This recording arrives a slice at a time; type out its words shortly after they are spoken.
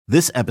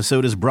This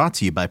episode is brought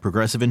to you by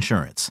Progressive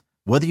Insurance.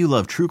 Whether you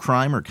love true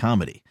crime or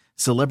comedy,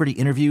 celebrity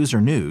interviews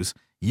or news,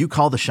 you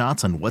call the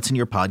shots on what's in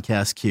your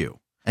podcast queue.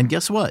 And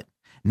guess what?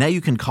 Now you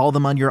can call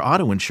them on your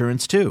auto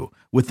insurance too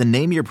with the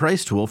Name Your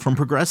Price tool from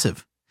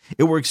Progressive.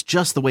 It works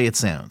just the way it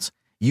sounds.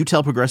 You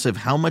tell Progressive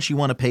how much you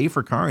want to pay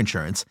for car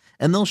insurance,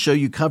 and they'll show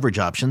you coverage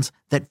options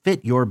that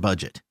fit your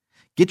budget.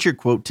 Get your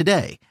quote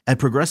today at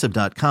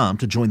Progressive.com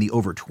to join the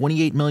over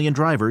 28 million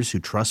drivers who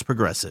trust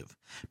Progressive.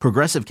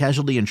 Progressive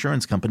Casualty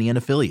Insurance Company and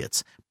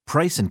Affiliates.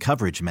 Price and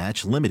coverage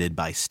match limited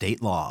by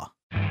state law.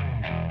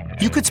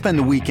 You could spend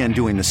the weekend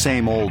doing the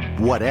same old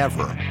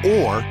whatever,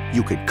 or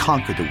you could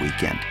conquer the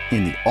weekend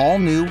in the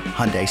all-new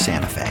Hyundai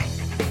Santa Fe.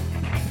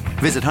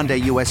 Visit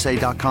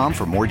HyundaiUSA.com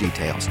for more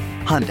details.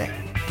 Hyundai,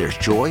 there's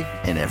joy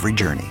in every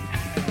journey.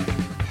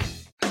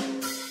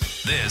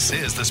 This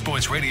is the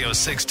Sports Radio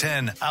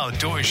 610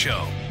 Outdoor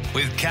Show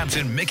with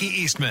Captain Mickey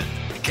Eastman.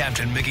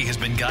 Captain Mickey has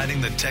been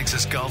guiding the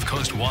Texas Gulf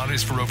Coast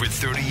waters for over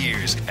 30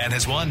 years and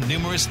has won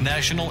numerous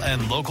national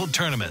and local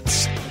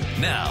tournaments.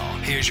 Now,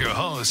 here's your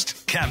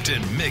host,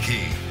 Captain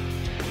Mickey.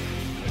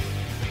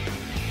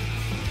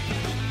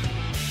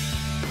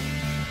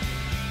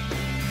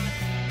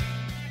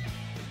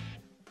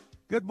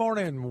 Good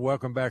morning.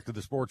 Welcome back to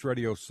the Sports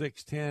Radio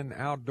 610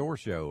 Outdoor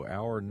Show,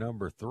 hour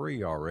number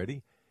 3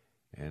 already.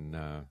 And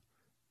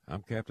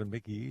I'm Captain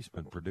Mickey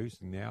Eastman.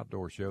 Producing the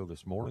Outdoor Show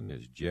this morning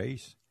is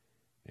Jace,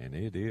 and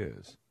it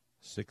is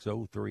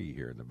 6:03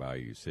 here in the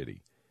Bayou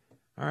City.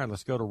 All right,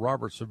 let's go to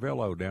Robert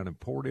Servillo down in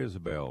Port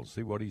Isabel,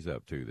 see what he's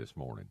up to this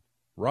morning.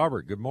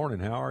 Robert, good morning.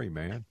 How are you,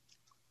 man?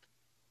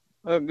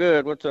 Oh,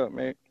 good. What's up,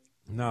 Mick?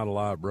 Not a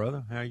lot,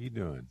 brother. How you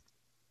doing?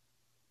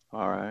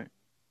 All right.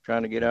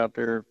 Trying to get out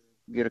there,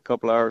 get a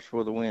couple hours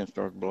before the wind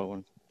starts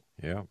blowing.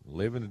 Yeah,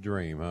 living the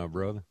dream, huh,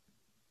 brother?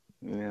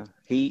 Yeah,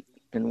 heat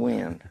and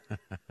wind.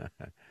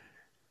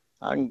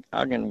 I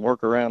can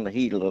work around the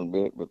heat a little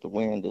bit, but the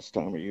wind this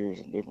time of year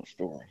is a different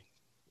story.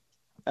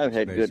 I've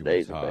had good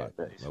days and bad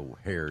days. Little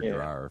hair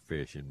dryer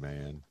fishing,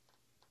 man.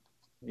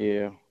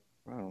 Yeah,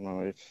 I don't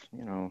know. It's,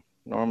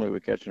 normally we're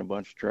catching a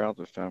bunch of trout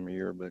this time of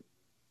year, but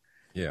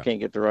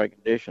can't get the right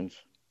conditions.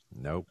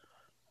 Nope,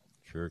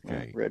 sure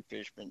can't.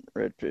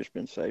 Redfish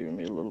been saving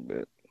me a little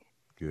bit.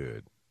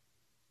 Good.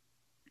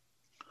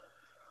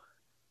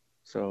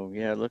 So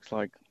yeah, it looks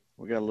like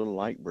we got a little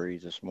light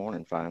breeze this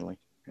morning finally.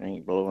 It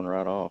ain't blowing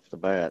right off the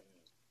bat.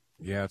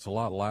 Yeah, it's a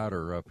lot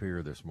lighter up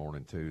here this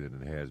morning too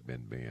than it has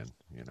been.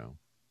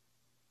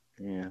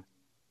 Yeah,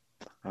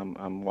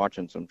 I'm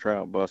watching some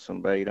trout bust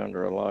some bait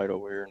under a light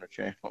over here in the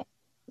channel.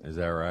 Is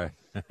that right?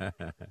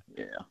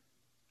 Yeah.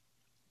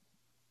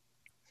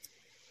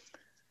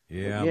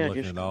 Yeah, I'm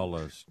looking at all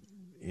the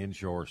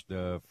inshore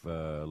stuff.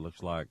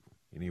 Looks like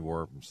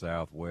anywhere from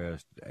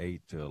southwest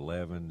 8 to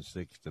 11,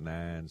 6 to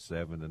 9,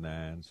 7 to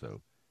 9.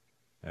 So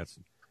that's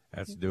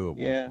doable.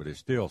 Yeah, but it's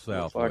still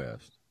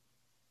southwest.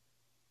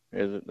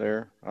 Is it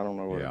there? I don't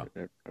know. Yeah.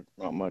 There's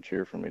not much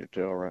here for me to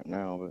tell right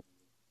now,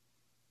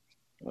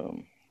 but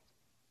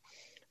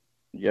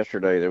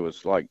yesterday there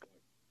was like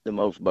the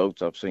most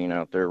boats I've seen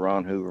out there.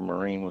 Ron Hoover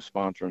Marine was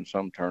sponsoring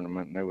some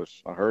tournament, and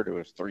I heard it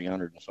was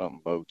 300 and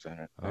something boats in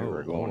it. They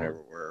were going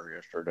everywhere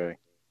yesterday.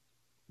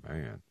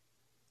 Man.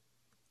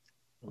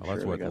 Well,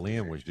 that's what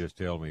Lynn was just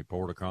telling me.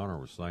 Port O'Connor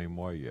was the same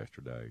way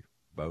yesterday.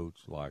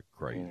 Boats like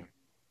crazy. Yeah.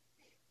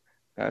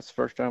 That's the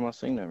first time I've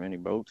seen that many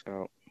boats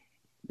out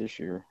this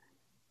year,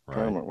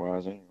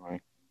 tournament-wise anyway.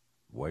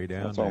 Way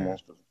down that's there.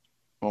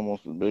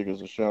 Almost as big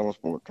as a shallow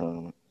sport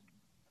tournament.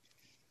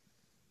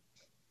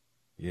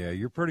 Yeah,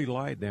 you're pretty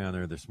light down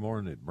there this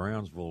morning at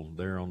Brownsville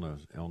there on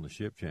the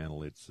ship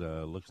channel. It's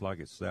looks like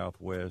it's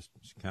southwest,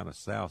 it's kind of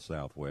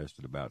southwest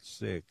at about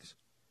 6.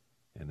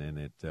 And then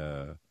at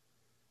the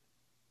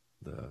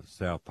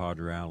South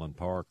Padre Island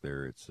Park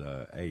there, it's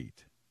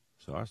 8.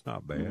 So that's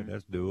not bad. Mm-hmm.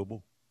 That's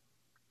doable.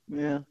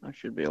 Yeah, I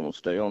should be able to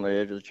stay on the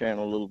edge of the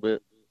channel a little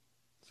bit.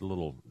 It's a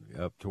little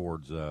up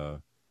towards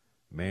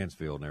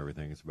Mansfield and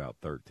everything. It's about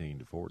 13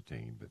 to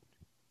 14, but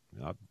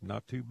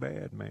not too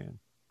bad, man.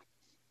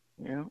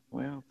 Yeah,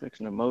 well,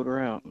 fixing to motor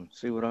out and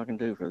see what I can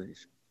do for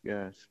these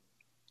guys.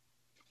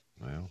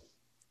 Well,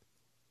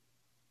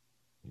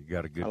 you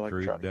got a good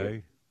crew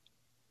today?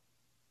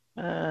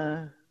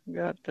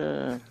 Got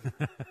a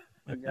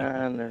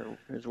guy and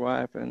his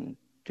wife and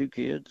 2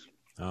 kids.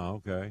 Oh,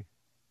 okay.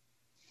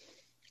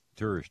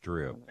 Tourist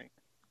trip.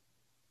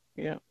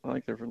 Yeah, I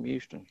think they're from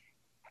Houston.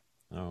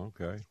 Oh,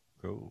 okay.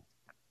 Cool.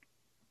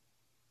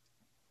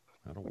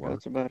 That'll work.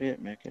 That's about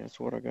it, Mickey. That's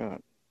what I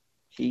got.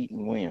 Heat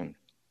and wind.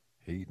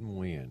 Heat and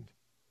wind.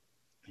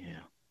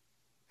 Yeah.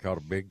 Caught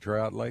a big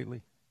trout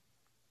lately?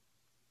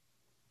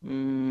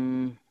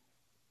 No,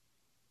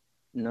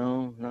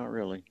 not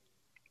really.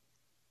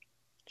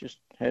 Just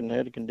hadn't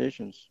had the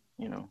conditions,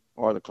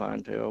 or the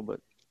clientele,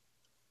 but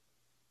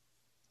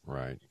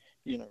right.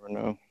 You never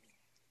know.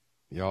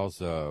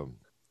 Y'all's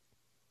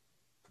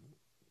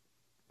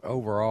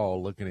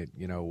overall, looking at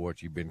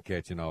what you've been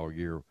catching all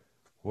year,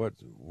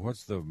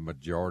 what's the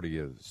majority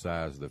of the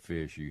size of the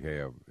fish you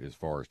have as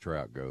far as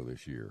trout go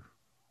this year?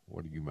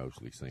 What are you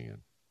mostly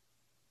seeing?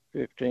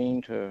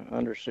 15 to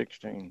under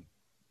 16.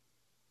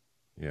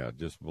 Yeah,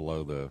 just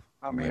below the.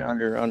 I mean,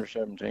 limit. under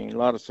 17. A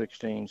lot of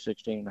 16,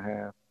 16 and a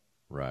half.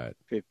 Right.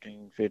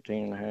 15,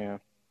 15 and a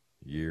half.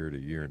 Year to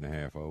year and a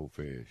half old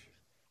fish.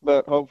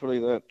 But hopefully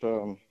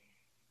that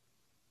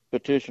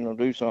petition will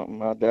do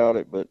something. I doubt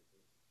it, but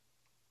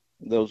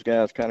those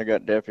guys kind of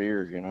got deaf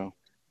ears, you know.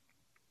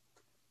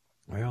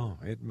 Well,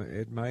 it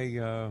may,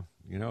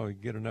 you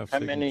get enough How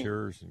many-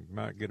 signatures, and you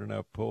might get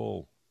enough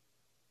pull.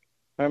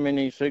 How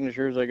many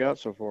signatures they got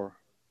so far?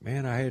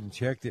 Man, I hadn't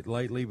checked it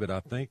lately, but I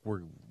think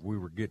we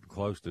were getting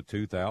close to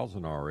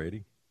 2,000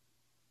 already.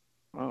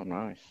 Oh,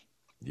 nice.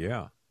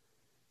 Yeah,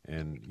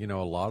 and a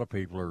lot of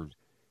people are,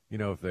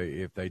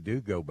 if they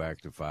do go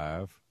back to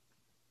 5,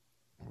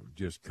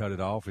 just cut it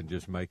off and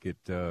just make it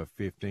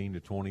 15 to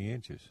 20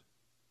 inches.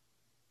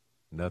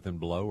 Nothing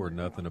below or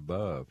nothing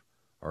above,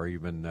 or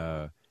even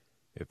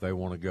if they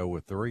want to go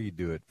with 3,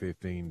 do it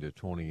 15 to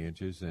 20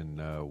 inches and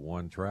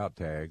one trout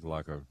tag,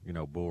 like a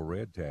bull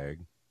red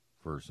tag,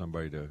 for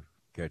somebody to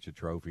catch a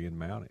trophy and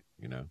mount it.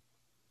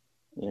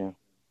 Yeah.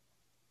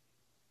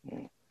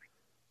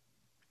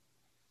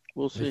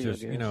 We'll see. It's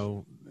just I guess.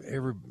 a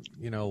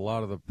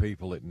lot of the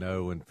people that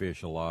know and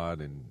fish a lot,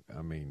 and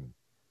I mean,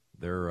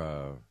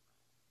 they're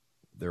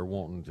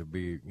wanting to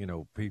be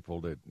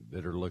people that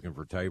are looking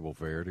for table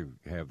fare to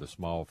have the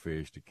small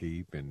fish to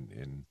keep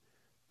and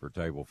for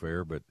table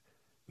fare, but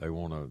they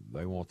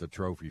want the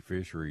trophy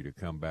fishery to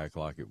come back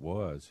like it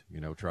was.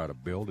 Try to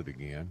build it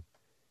again,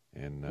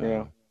 and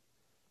Yeah.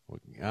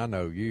 I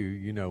know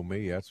you know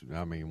me.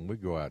 We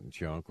go out and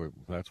chunk.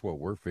 That's what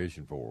we're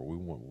fishing for.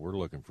 We're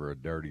looking for a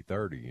dirty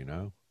 30.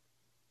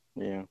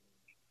 Yeah.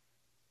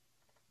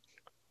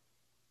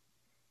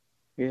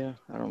 Yeah,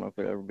 I don't know if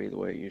it'll ever be the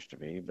way it used to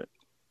be, but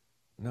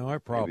No, I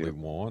probably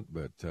won't.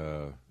 But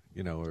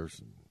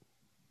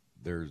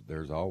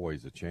there's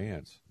always a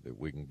chance that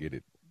we can get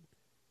it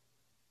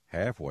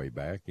halfway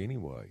back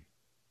anyway.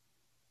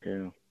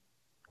 yeah.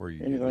 Where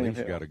you Anything at least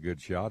help. got a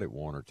good shot at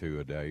 1 or 2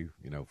 a day.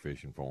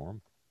 Fishing for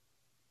them.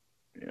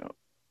 Yeah.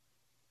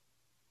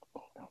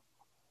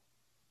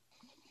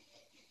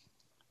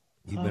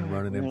 You've been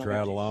running them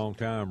trout a long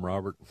time,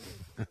 Robert.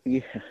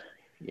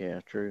 Yeah,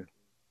 true.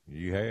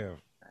 You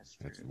have. That's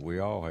true. We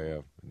all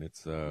have, and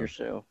it's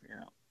Yourself,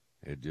 yeah.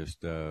 it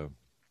just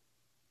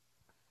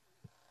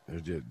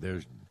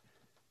there's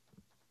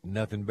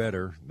nothing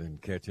better than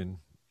catching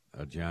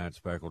a giant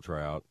speckled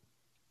trout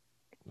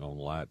on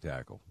light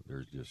tackle.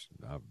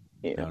 I've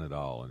done it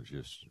all, and it's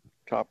just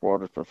Top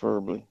water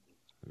preferably.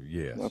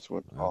 yes. That's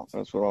what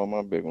all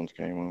my big ones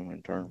came on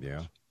in tournaments.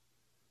 Yeah.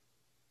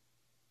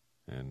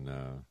 And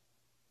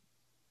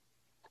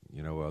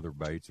other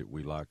baits that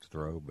we like to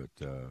throw, but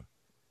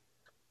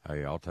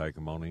hey, I'll take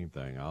them on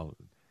anything.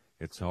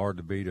 It's hard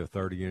to beat a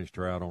 30-inch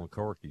trout on a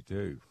corky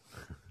too.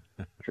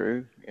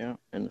 True, yeah.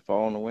 In the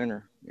fall and the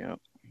winter, yeah.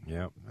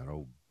 Yep, that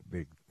old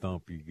big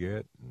thump you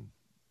get.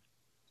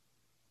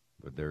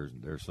 But there's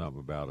something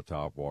about a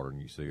top water, and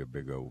you see a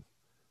big old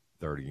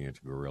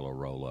 30-inch gorilla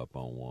roll up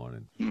on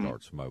one and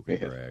start smoking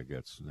drag.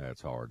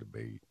 That's hard to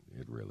beat.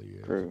 It really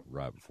is. True.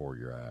 Right before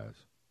your eyes.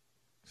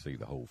 See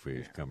the whole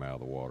fish come out of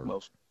the water.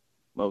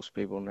 Most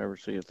people never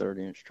see a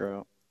 30-inch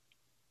trout.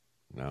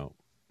 No.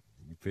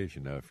 You fish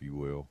enough, you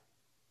will.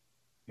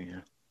 Yeah.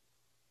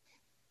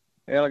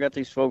 Well, I got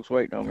these folks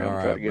waiting on me. All I'm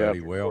right, trying to get buddy. out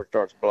there Well, before it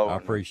starts blowing. I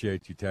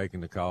appreciate you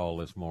taking the call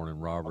this morning,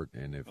 Robert.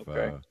 And if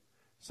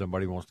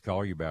somebody wants to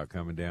call you about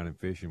coming down and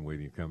fishing with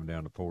you, coming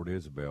down to Port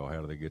Isabel,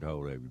 how do they get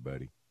hold of you,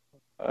 buddy?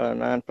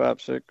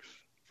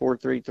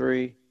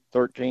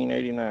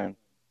 956-433-1389.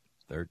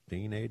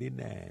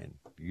 1389.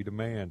 You the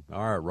man.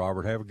 All right,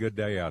 Robert. Have a good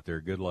day out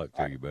there. Good luck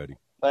to you, buddy.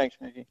 Thanks,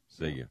 Mickey.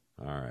 See you.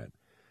 All right.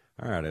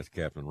 That's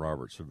Captain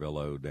Robert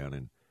Servillo down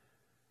in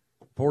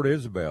Port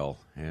Isabel.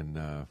 And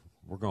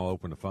we're going to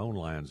open the phone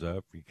lines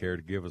up. If you care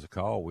to give us a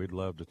call, we'd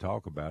love to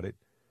talk about it.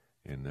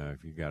 And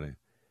if you got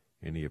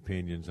any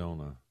opinions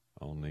on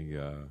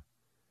the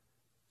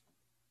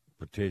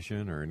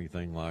petition or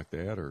anything like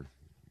that, or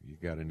you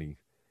got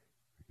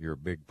you're a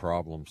big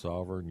problem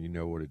solver and you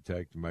know what it'd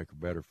take to make a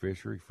better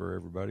fishery for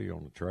everybody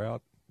on the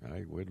trout,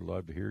 hey, we'd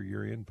love to hear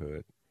your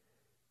input.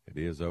 It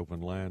is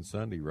open line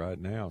Sunday right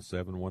now,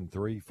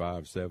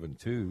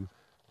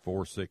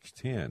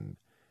 713-572-4610.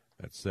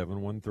 That's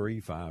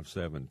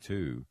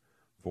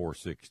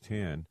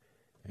 713-572-4610.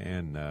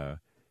 And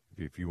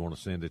if you want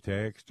to send a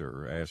text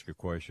or ask a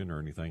question or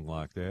anything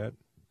like that,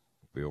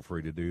 feel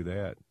free to do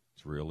that.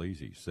 It's real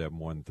easy,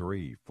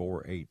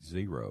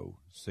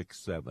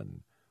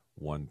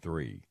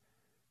 713-480-6713.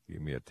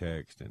 Give me a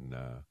text and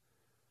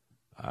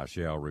I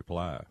shall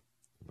reply.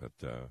 But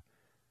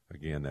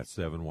again, that's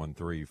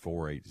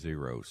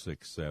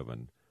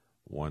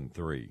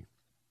 713-480-6713.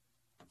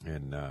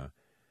 And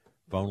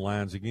phone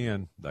lines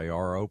again, they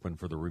are open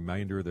for the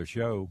remainder of the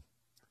show.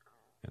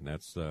 And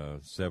that's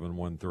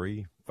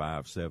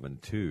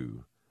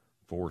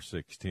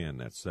 713-572-4610.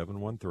 That's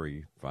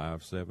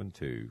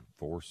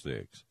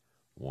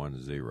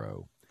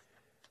 713-572-4610.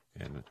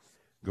 And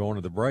Going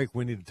to the break,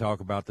 we need to talk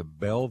about the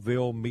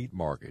Belleville Meat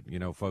Market. You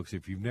know, folks,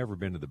 if you've never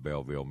been to the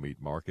Belleville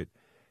Meat Market,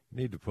 you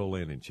need to pull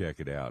in and check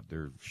it out.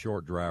 They're a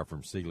short drive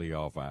from Sealy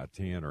off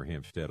I-10 or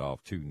Hempstead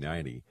off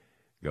 290.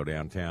 Go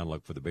downtown,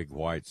 look for the big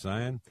white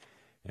sign,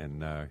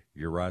 and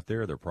you're right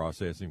there. Their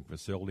processing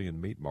facility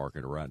and meat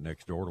market are right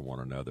next door to one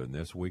another. And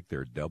this week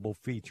they're double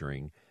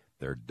featuring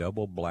their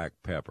double black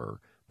pepper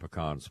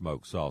pecan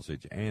smoked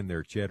sausage and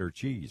their cheddar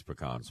cheese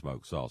pecan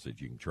smoked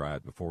sausage. You can try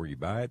it before you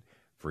buy it.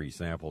 Free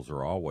samples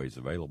are always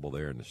available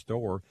there in the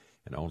store.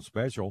 And on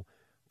special,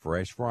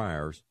 fresh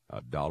fryers,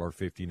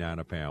 $1.59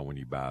 a pound when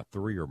you buy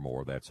 3 or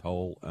more. That's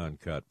whole,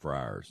 uncut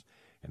fryers.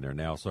 And they're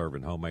now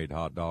serving homemade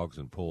hot dogs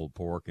and pulled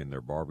pork in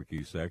their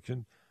barbecue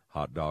section.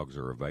 Hot dogs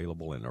are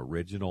available in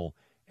original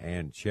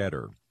and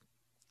cheddar.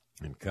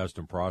 And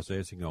custom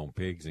processing on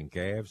pigs and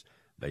calves,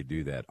 they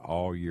do that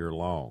all year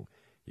long.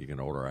 You can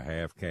order a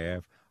half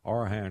calf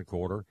or a hind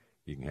quarter.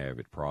 You can have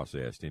it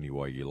processed any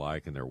way you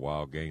like in their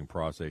wild game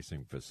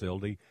processing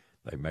facility.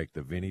 They make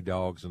the Vinny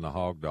dogs and the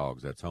hog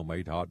dogs. That's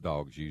homemade hot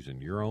dogs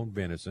using your own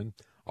venison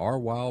or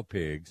wild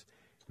pigs.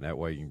 And that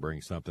way you can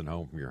bring something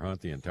home from your hunt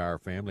the entire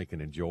family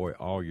can enjoy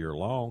all year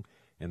long.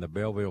 And the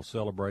Belleville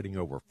celebrating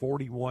over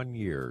 41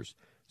 years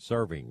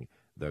serving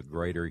the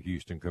greater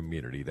Houston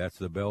community. That's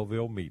the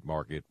Belleville Meat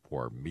Market,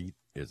 where meat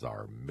is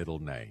our middle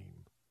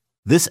name.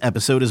 This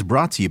episode is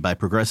brought to you by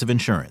Progressive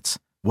Insurance.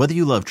 Whether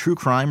you love true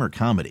crime or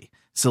comedy,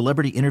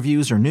 celebrity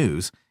interviews or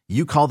news,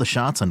 you call the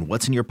shots on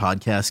what's in your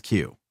podcast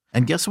queue.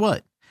 And guess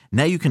what?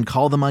 Now you can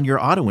call them on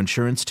your auto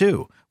insurance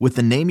too with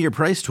the Name Your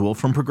Price tool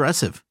from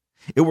Progressive.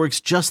 It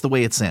works just the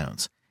way it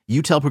sounds.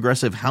 You tell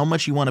Progressive how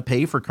much you want to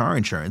pay for car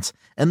insurance,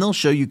 and they'll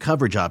show you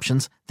coverage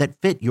options that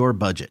fit your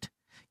budget.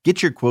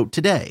 Get your quote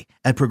today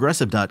at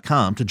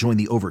Progressive.com to join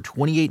the over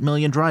 28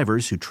 million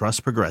drivers who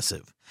trust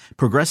Progressive.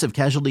 Progressive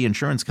Casualty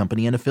Insurance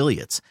Company and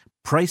Affiliates.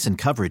 Price and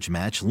coverage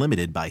match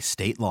limited by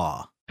state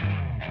law.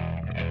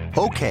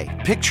 Okay,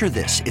 picture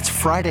this. It's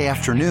Friday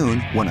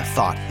afternoon when a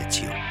thought hits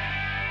you.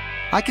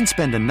 I can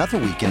spend another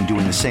weekend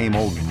doing the same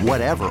old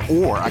whatever,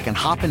 or I can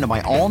hop into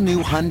my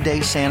all-new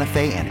Hyundai Santa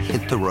Fe and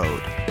hit the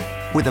road.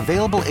 With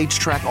available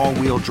H-Track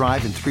all-wheel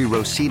drive and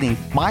 3-row seating,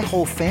 my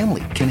whole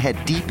family can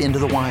head deep into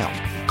the wild.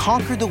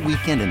 Conquer the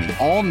weekend in the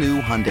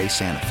all-new Hyundai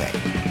Santa Fe.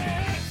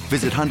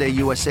 Visit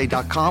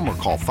HyundaiUSA.com or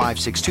call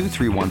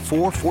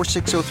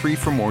 562-314-4603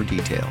 for more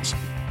details.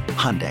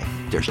 Hyundai,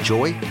 there's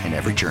joy in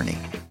every journey.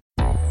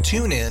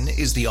 TuneIn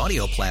is the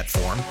audio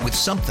platform with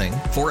something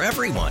for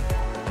everyone.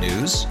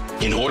 News.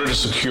 In order to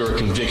secure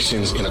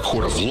convictions in a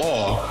court of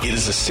law, it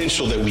is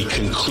essential that we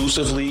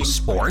conclusively.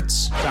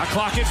 Sports. Got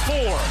clock at 4.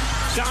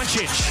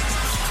 Doncic.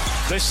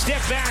 The step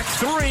back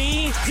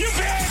 3. You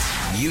bet.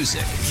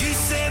 Music. You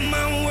set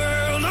my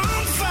world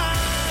on fire.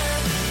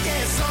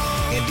 Yes,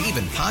 and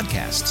even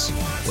podcasts.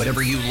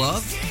 Whatever you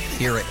love,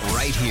 hear it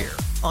right here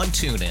on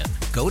TuneIn.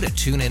 Go to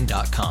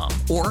TuneIn.com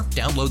or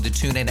download the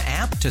TuneIn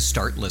app to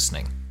start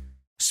listening.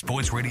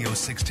 Sports Radio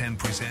 610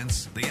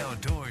 presents The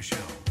Outdoor Show.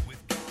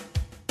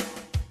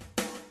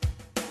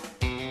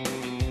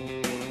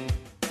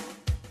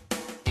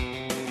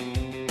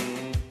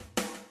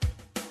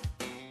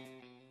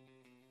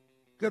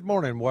 Good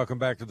morning. Welcome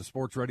back to the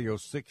Sports Radio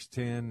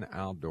 610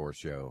 Outdoor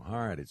Show.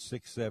 All right, it's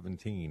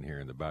 6:17 here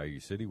in the Bayou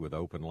City with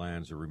open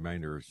lines the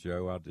remainder of the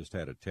show. I just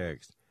had a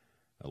text.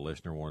 A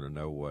listener wanted to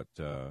know what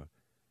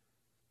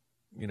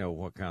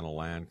kind of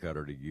line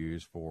cutter to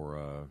use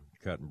for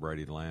cutting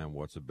braided line.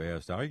 What's the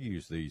best? I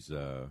use these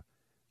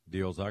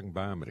deals. I can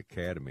buy them at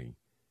Academy.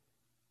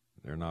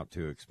 They're not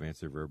too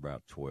expensive. They're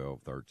about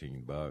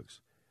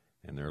 $12-13.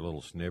 And they're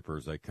little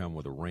snippers. They come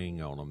with a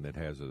ring on them that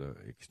has an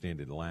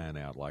extended line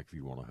out, like if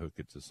you want to hook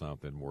it to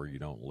something where you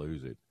don't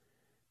lose it.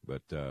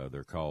 But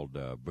they're called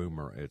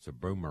boomer. It's a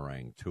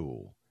boomerang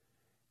tool,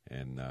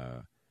 and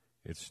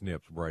it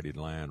snips braided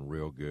line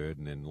real good.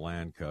 And then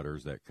line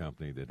cutters, that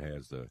company that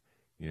has the,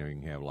 you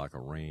can have like a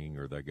ring,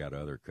 or they got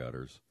other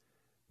cutters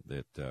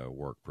that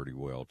work pretty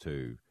well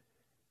too.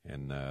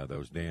 And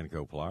those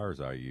Danco pliers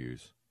I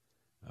use,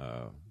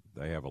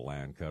 they have a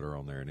line cutter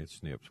on there, and it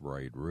snips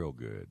braid real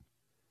good.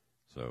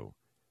 So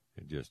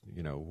it just,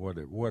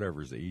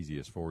 whatever's the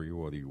easiest for you,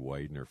 whether you're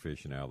wading or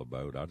fishing out of the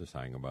boat. I just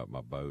hang them up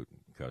my boat, and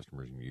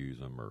customers can use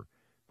them. Or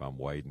if I'm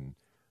wading,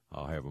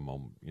 I'll have them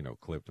on,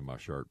 clipped in my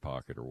shirt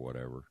pocket or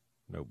whatever.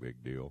 No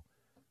big deal.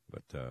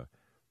 But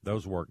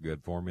those work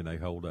good for me. They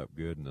hold up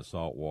good in the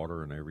salt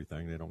water and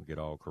everything. They don't get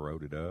all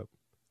corroded up.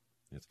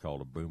 It's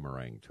called a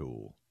boomerang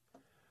tool.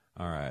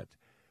 All right.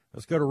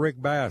 Let's go to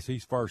Rick Bass.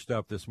 He's first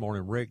up this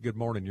morning. Rick, good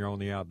morning. You're on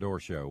the Outdoor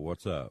Show.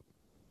 What's up?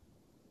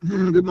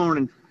 Good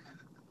morning.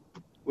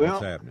 Well,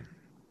 what's happening?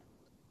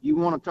 You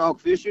want to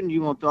talk fishing?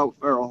 You want to talk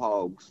feral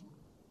hogs?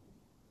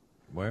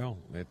 Well,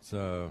 it's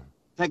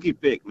take your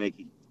pick,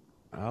 Mickey.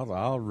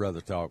 I'll rather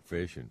talk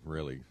fishing.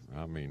 Really,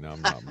 I mean,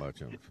 I'm not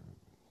much of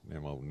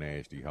them old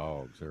nasty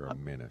hogs. They're a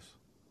menace.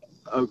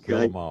 Okay.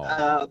 Kill them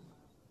all.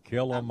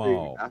 Kill them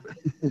all.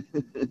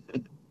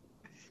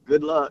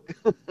 Good luck.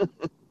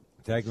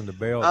 Take them to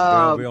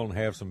Belleville and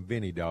have some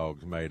Vinny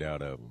dogs made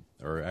out of them,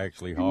 or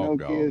actually hog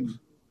dogs.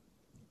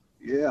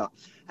 Yeah.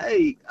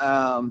 Hey,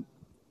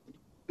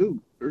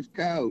 there's a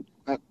cow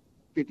about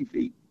 50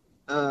 feet.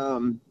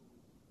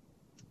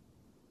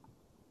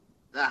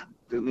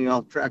 Took me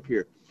off track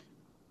here.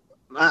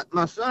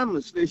 My son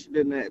was fishing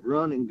in that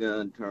running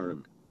gun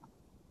tournament.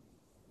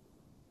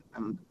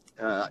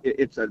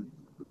 It's a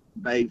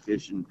bay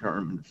fishing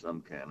tournament of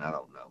some kind. I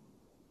don't know.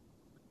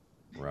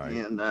 Right.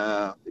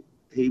 And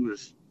he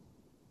was,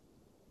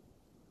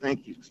 I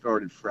think he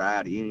started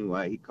Friday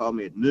anyway. He called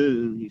me at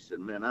noon. He said,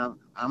 man,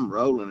 I'm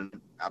rolling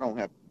and I don't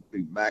have to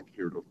be back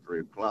here till 3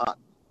 o'clock.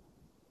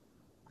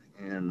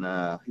 And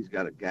he's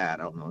got a guy, I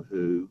don't know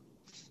who,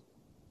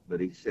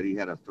 but he said he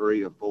had a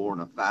 3, a 4,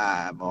 and a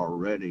 5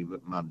 already.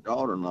 But my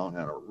daughter-in-law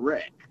had a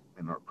wreck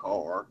in her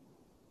car,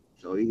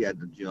 so he had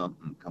to jump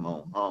and come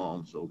on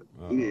home. So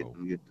he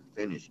didn't get to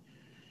finish.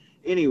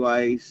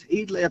 Anyways,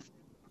 he left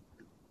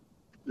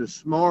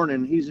this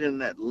morning. He's in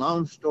that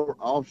Lone Star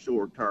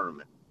offshore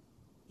tournament.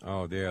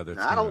 Oh, yeah,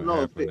 that's going to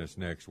happen this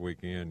next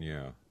weekend,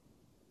 yeah.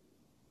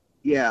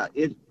 Yeah,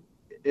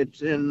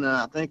 it's in,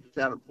 I think it's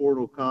out of Port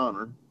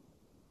O'Connor.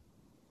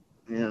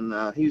 And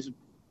he's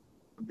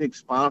a big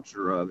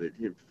sponsor of it.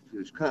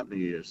 His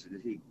company is.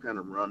 He kind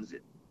of runs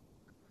it.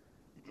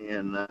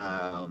 And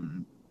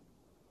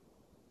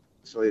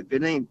so if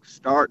it ain't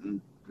starting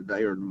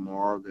today or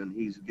tomorrow, then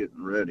he's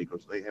getting ready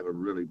because they have a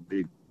really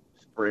big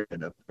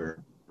spread up there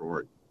for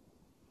it.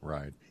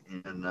 Right.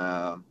 And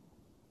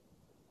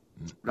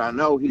but I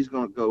know he's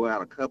going to go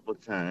out a couple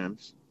of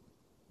times.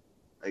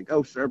 They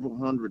go several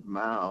hundred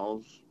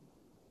miles.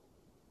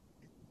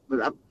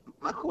 But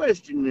my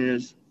question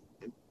is,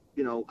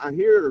 I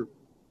hear,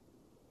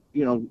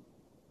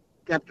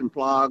 Captain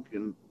Plog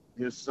and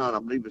his son, I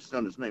believe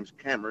his name's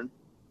Cameron.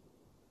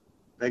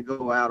 They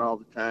go out all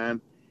the time.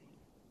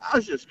 I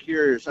was just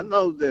curious. I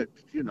know that,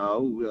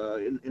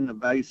 in the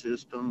bay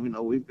system,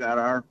 we've got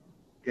our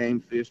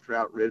game fish,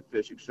 trout,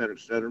 redfish, et cetera,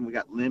 and we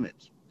got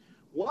limits.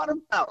 What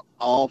about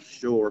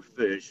offshore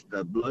fish,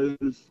 the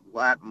blues,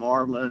 white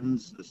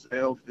marlins, the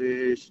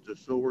sailfish, the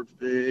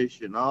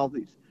swordfish, and all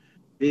these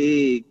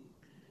big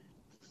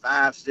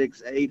 500,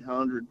 600,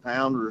 800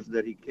 pounders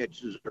that he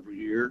catches every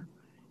year?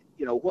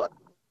 What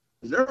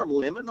is there a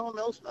limit on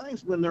those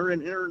things when they're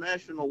in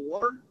international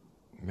water?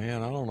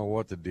 Man, I don't know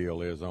what the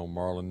deal is on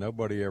marlin.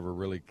 Nobody ever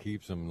really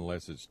keeps them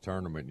unless it's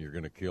tournament and you're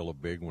going to kill a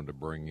big one to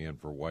bring in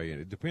for weigh-in.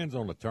 It depends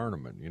on the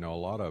tournament. A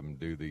lot of them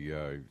do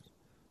the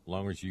as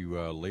long as you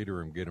leader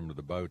them, get them to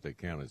the boat, they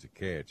count as a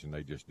catch, and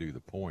they just do the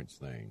points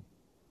thing.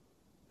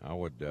 I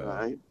would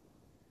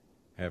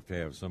have to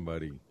have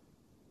somebody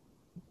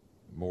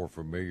more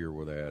familiar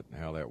with that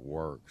and how that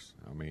works.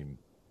 I mean,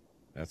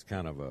 that's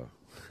kind of a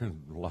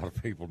lot of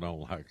people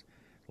don't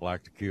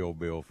like to kill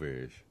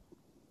billfish.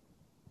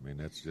 I mean,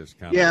 that's just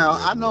kind of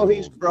I know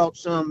he's brought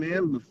some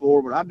in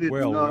before, but I didn't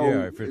know. Well,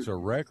 yeah, if it's a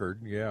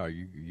record,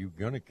 you're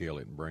going to kill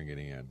it and bring it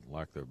in,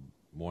 like the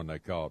one they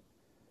caught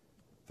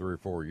 3 or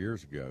 4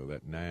 years ago,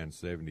 that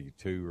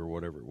 972 or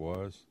whatever it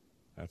was.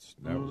 That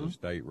was a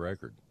state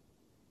record.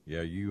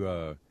 Yeah,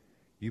 you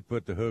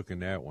put the hook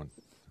in that one.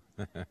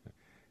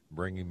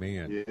 Bring him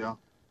in. Yeah.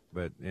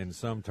 But in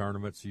some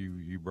tournaments,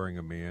 you bring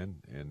them in,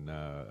 and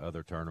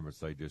other tournaments,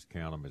 they just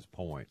count them as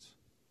points.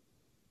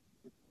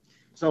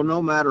 So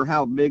no matter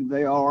how big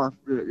they are,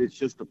 it's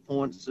just a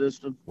point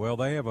system? Well,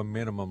 they have a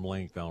minimum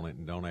length on it,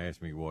 and don't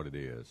ask me what it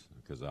is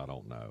because I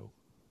don't know.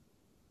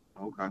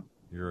 Okay.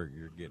 You're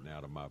getting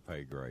out of my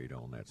pay grade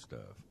on that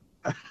stuff.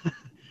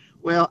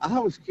 Well, I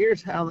was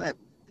curious how that,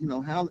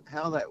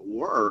 how that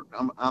worked.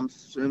 I'm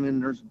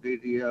assuming there's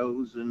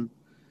videos and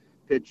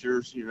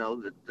pictures,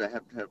 that they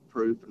have to have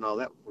proof and all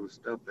that sort of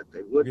stuff that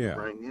they wouldn't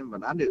bring in,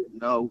 but I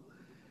didn't know,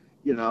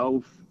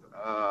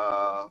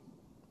 I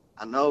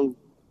know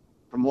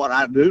from what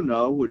I do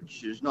know,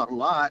 which is not a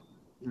lot,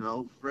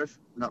 not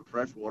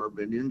freshwater,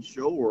 but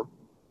inshore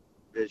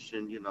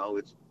fishing,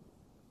 it's,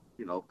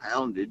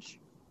 poundage,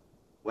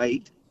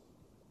 weight,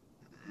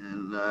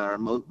 and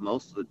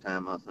most of the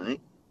time, I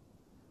think.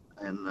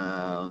 And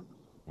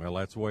well,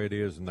 that's the way it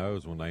is in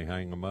those when they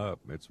hang them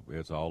up.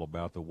 It's all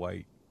about the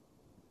weight.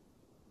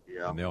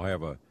 Yeah. And they'll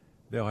have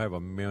a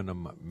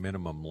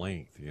minimum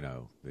length,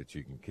 that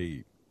you can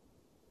keep,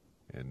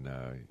 and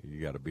you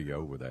got to be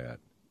over that.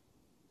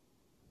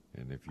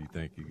 And if you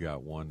think you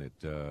got one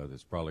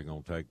that's probably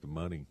going to take the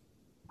money,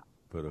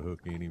 put a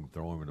hook in him,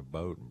 throw him in a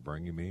boat, and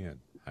bring him in,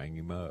 hang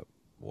him up,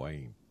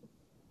 weigh him.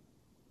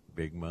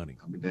 Big money.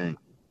 I'll be dang.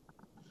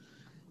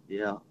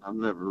 Yeah, I've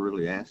never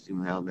really asked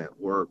him how that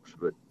works,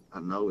 but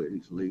I know that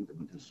he's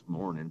leaving this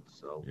morning,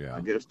 so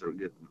I guess they're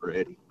getting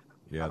ready.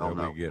 Yeah, they'll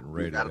be getting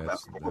ready.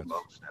 That's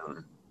boats down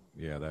there.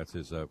 Yeah, that's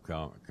his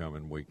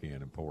upcoming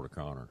weekend in Port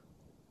O'Connor.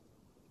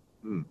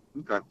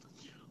 Okay.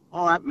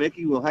 All right,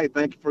 Mickey. Well, hey,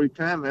 thank you for your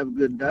time. Have a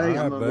good day. Right,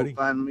 I'm going to go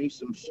find me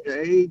some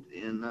shade,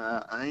 and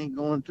I ain't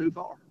going too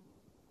far.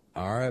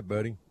 All right,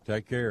 buddy.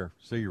 Take care.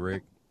 See you,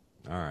 Rick.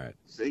 All right.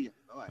 See you.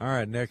 All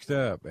right, next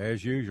up,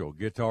 as usual,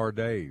 Guitar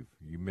Dave.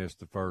 You missed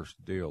the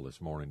first deal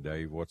this morning,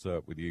 Dave. What's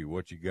up with you?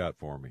 What you got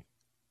for me?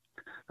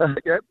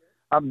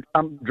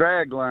 I'm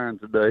drag line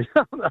today.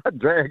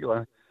 Drag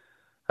line.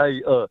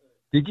 Hey,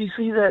 Did you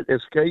see that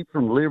escape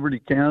from Liberty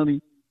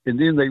County? And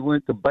then they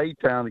went to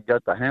Baytown and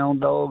got the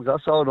hound dogs. I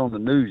saw it on the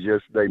news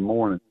yesterday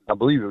morning. I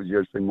believe it was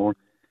yesterday morning.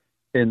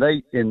 And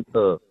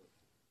the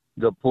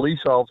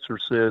police officer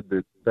said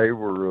that they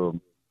were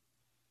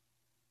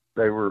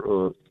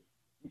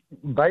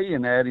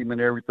baying at him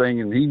and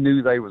everything, and he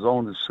knew they was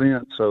on the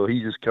scent, so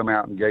he just come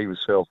out and gave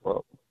himself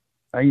up.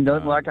 Ain't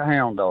nothing like a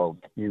hound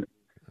dog, you know.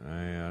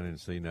 I didn't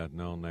see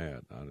nothing on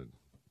that.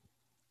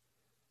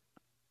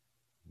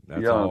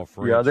 That's all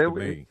French to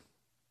me.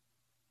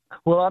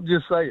 Well, I'm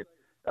just saying.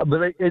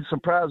 But it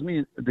surprised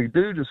me. The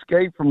dude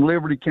escaped from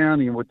Liberty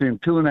County, and within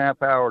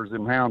 2.5 hours,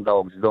 them hound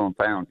dogs done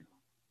found him.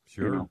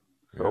 Sure. You know?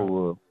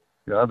 So,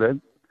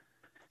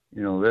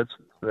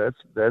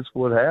 that's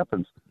what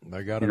happens.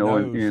 They got a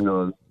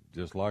nose,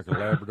 just like a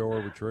Labrador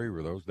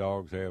Retriever. Those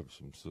dogs have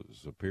some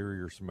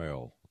superior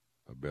smell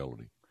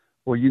ability.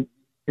 Well, it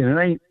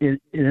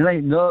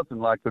ain't nothing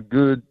like a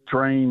good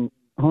trained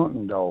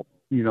hunting dog,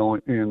 you know,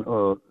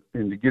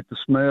 and to get the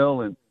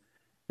smell and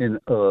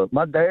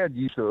my dad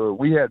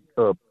we had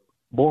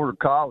border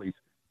collies,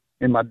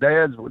 and my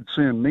dad would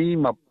send me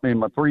and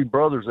my 3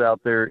 brothers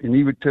out there, and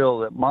he would tell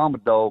that mama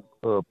dog,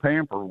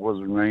 Pamper was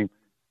her name,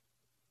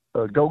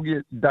 go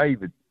get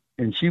David,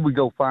 and she would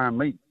go find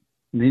me.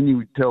 And then he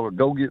would tell her,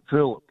 go get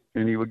Philip,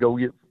 and she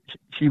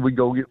would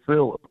go get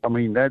Philip. I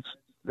mean, that's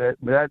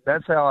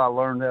how I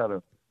learned how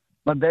to.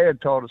 My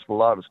dad taught us a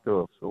lot of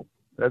stuff, so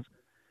that's.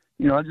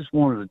 You know, I just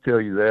wanted to tell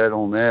you that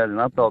on that,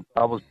 and I thought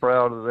I was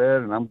proud of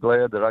that, and I'm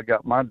glad that I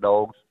got my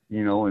dogs,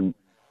 you know, and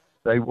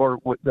they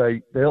work with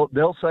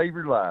they'll save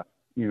your life,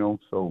 you know.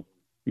 So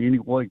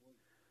anyway,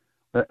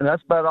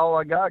 that's about all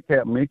I got,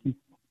 Captain Mickey.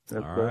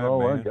 That's about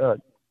all I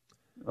got.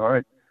 All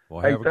right. Well,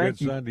 have a good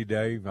Sunday,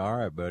 Dave. All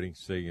right, buddy.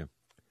 See you.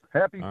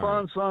 Happy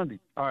fun Sunday.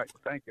 All right.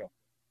 Thank you.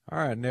 All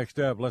right. Next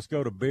up, let's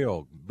go to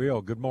Bill.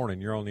 Bill, good morning.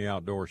 You're on the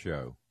Outdoor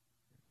Show.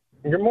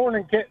 Good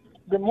morning,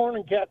 Good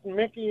morning, Captain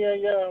Mickey.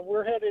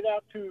 We're headed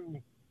out to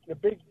the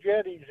big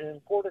jetties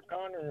in Port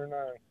O'Connor, and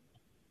I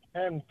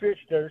haven't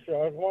fished there, so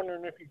I was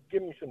wondering if you could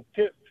give me some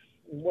tips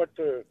on what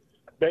to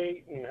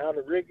bait and how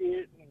to rig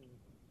it.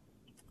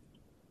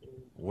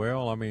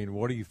 Well, I mean,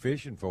 what are you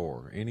fishing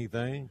for?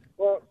 Anything?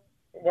 Well,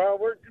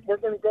 we're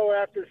going to go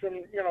after some,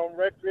 you know,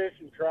 redfish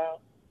and trout.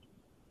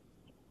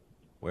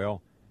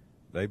 Well,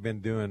 they've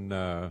been doing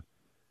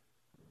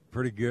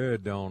pretty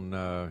good on,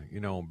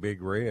 on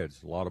big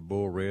reds. A lot of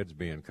bull reds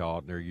being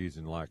caught, and they're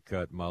using like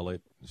cut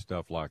mullet and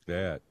stuff like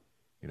that,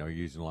 you know,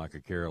 using like a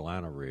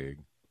Carolina rig.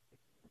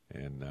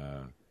 And,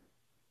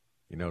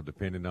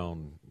 depending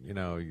on,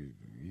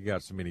 you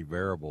got so many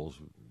variables,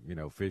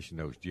 fishing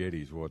those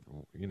jetties,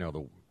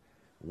 the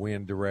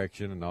wind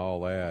direction and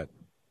all that.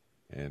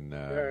 And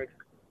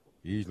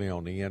usually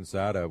on the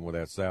inside of them with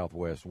that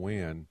southwest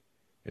wind,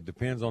 it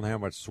depends on how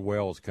much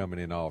swell's coming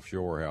in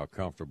offshore, how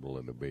comfortable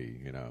it'll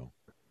be,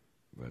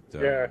 But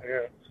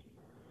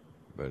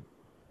But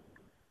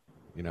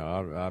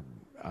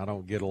I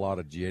don't get a lot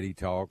of jetty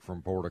talk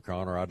from Port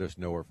O'Connor. I just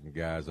know it from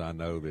guys I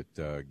know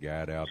that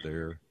guide out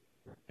there,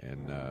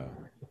 and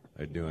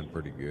they're doing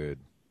pretty good.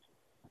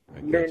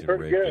 They're catching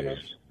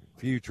redfish,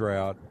 few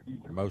trout,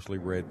 mostly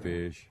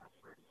redfish,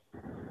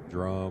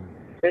 drum.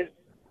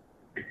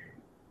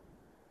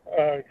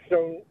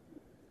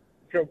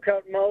 So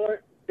cut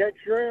mullet, dead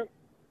shrimp.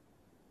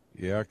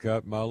 Yeah,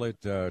 cut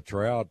mullet,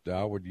 trout.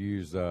 I would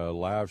use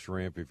live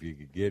shrimp if you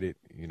could get it,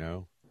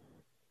 and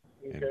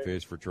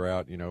fish for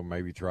trout.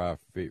 Maybe try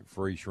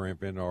free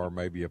shrimping or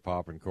maybe a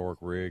pop and cork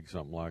rig,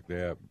 something like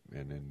that.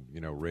 And then,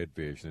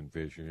 redfish and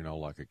fish,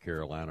 like a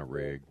Carolina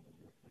rig,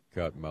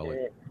 cut mullet.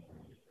 Yeah.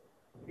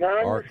 Now,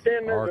 I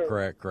understand or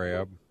crack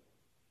crab.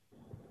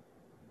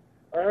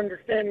 I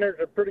understand there's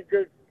a pretty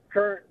good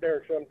current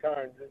there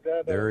sometimes. Is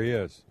that there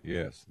is.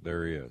 Yes,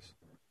 there is.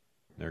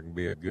 There can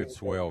be a good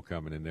swell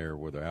coming in there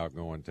with an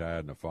outgoing tide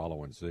and a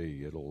following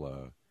sea.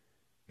 It'll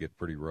get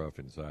pretty rough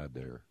inside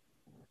there.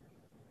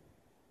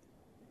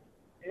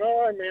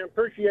 All right, man.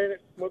 Appreciate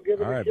it. We'll give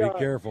it a shot. All right, be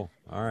careful.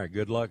 All right,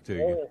 good luck to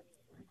you.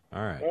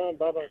 All right.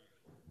 Bye-bye.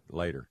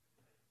 Later.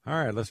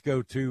 All right, let's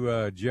go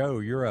to Joe.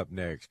 You're up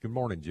next. Good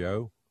morning,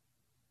 Joe.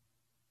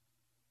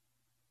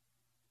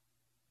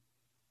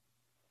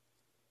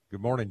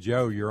 Good morning,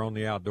 Joe. You're on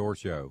the Outdoor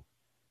Show.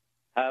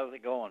 How's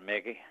it going,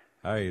 Mickey?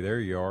 Hey, there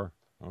you are.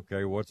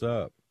 Okay, what's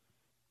up?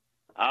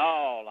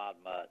 Oh, not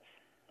much.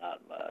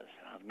 Not much.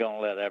 I'm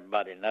going to let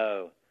everybody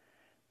know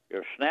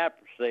your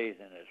snapper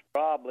season is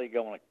probably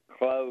going to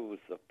close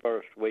the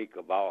first week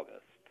of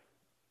August.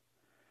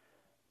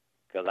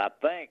 Because I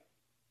think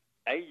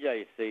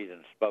AJ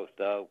season's supposed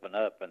to open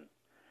up, and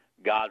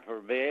God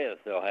forbid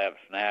they'll have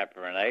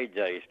snapper and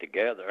AJ's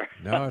together.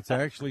 No, it's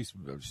actually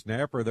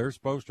snapper. They're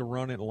supposed to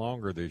run it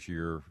longer this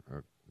year,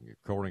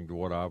 according to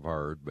what I've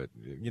heard. But,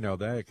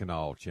 that can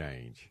all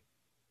change.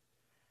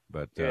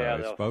 But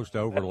it's supposed to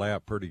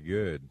overlap pretty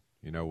good,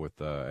 with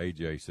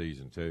AJ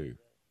season 2.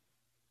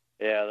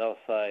 Yeah, they'll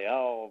say,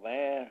 oh,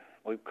 man,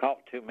 we've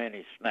caught too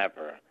many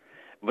snapper.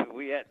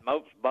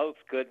 most boats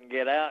couldn't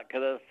get out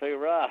because it was too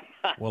rough.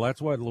 Well,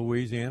 that's what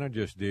Louisiana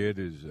just did.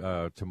 Is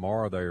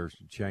tomorrow they're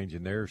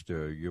changing theirs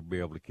to you'll be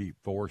able to keep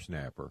 4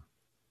 snapper,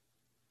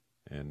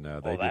 and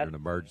they did an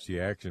emergency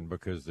action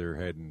because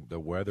the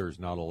weather's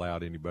not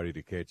allowed anybody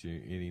to catch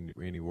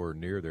anywhere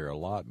near their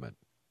allotment.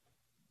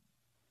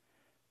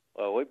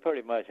 Well, we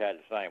pretty much had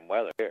the same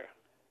weather here.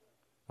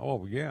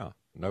 Oh yeah,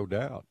 no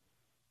doubt.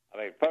 I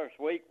mean, first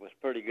week was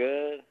pretty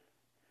good,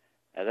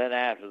 and then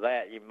after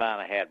that, you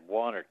might have had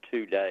 1 or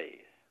 2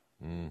 days.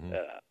 Mm-hmm.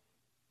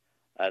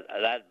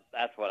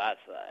 That's what I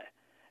say.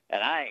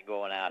 And I ain't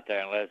going out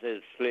there unless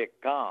it's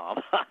slick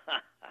calm.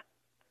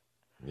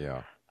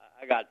 Yeah.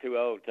 I got too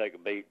old to take a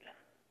beating.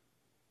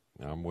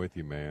 I'm with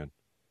you, man.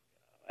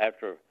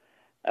 After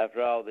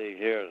all these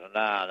years,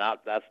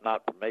 that's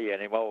not for me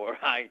anymore.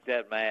 I ain't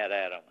that mad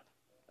at them.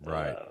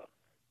 Right.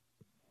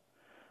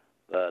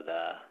 But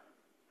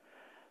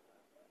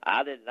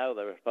I didn't know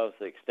they were supposed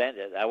to extend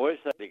it. I wish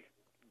they'd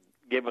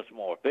give us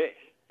more fish.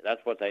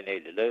 That's what they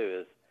need to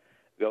do is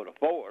go to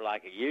 4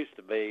 like it used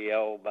to be,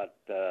 about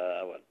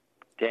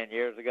 10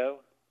 years ago?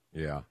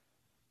 Yeah.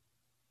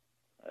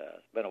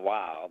 It's been a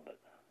while, but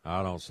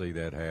I don't see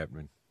that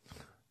happening.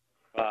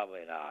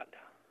 Probably not.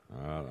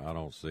 I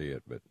don't see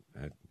it, but,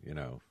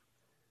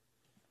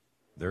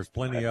 there's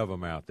plenty of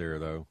them out there,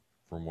 though,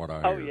 from what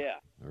I hear. Oh, yeah.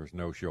 There's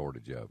no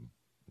shortage of them,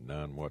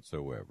 none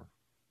whatsoever.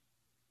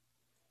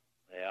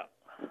 Yeah.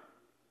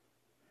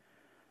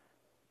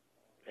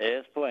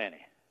 There's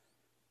plenty.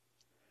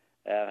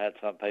 I've had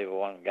some people,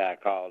 one guy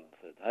called and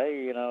said,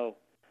 hey,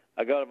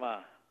 I go to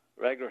my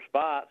regular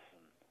spots,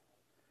 and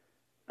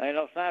there ain't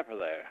no snapper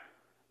there.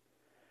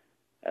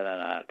 And then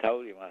I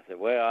told him, I said,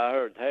 well, I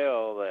heard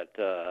tell that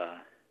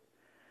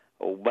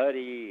old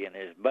Buddy and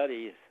his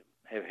buddies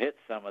have hit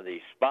some of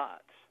these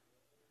spots,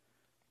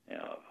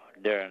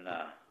 during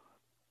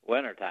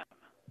wintertime.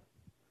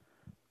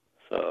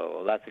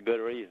 So that's a good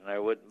reason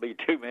there wouldn't be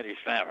too many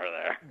snapper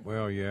there.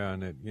 Well, yeah,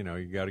 and you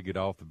got to get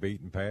off the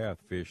beaten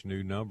path, fish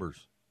new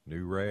numbers,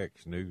 new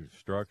wrecks, new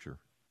structure.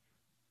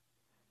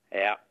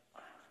 Yeah.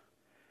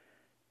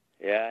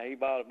 Yeah, he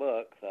bought a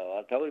book, so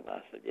I told him,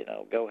 I said,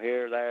 go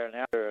here, there, and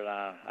there, and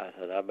I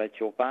said, I bet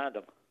you'll find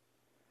them.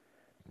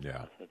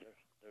 Yeah. I said,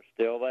 they're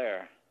still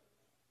there.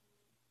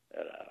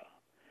 But,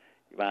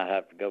 you might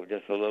have to go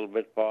just a little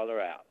bit farther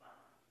out.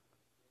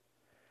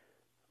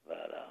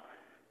 But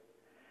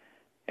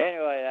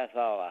anyway, that's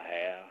all I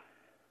have.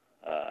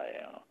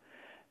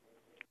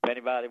 If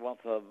anybody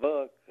wants a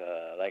book,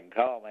 they can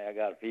call me. I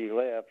got a few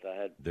left. I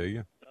had Do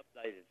you?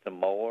 Updated some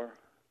more.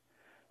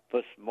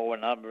 Put some more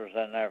numbers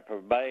in there for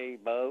bay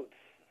boats.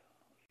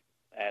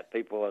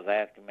 People was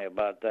asking me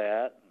about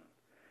that.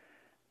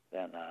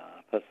 Then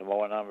put some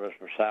more numbers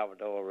for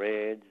Salvador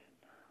Ridge,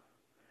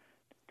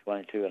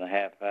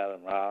 22.5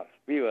 fathom rocks,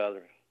 a few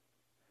others.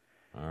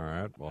 All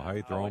right. Well,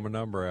 hey, throw them a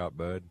number out,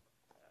 bud.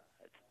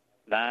 It's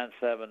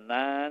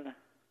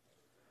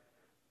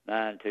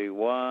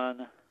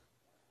 979-921-5029.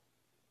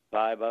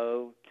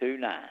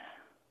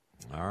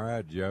 All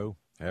right, Joe.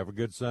 Have a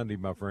good Sunday,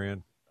 my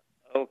friend.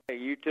 Okay,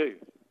 you too.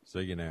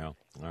 See you now.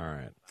 All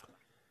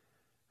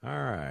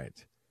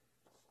right.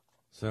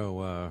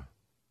 So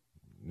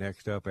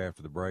next up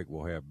after the break,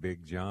 we'll have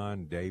Big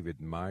John, David,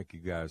 and Mike. You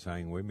guys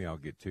hang with me. I'll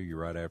get to you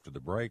right after the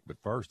break. But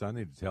first, I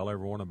need to tell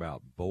everyone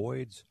about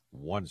Boyd's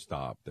One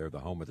Stop. They're the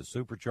home of the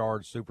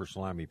supercharged, super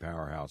slimy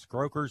powerhouse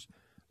croakers,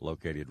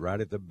 located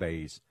right at the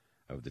base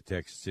of the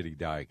Texas City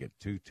Dike at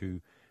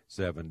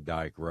 227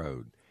 Dike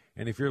Road.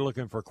 And if you're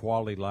looking for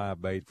quality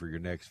live bait for your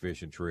next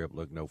fishing trip,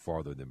 look no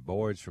farther than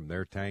Boyd's. From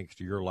their tanks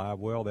to your live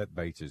well, that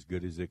bait's as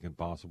good as it can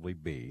possibly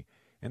be.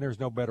 And there's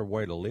no better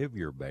way to live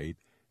your bait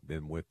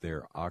than with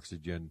their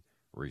oxygen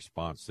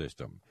response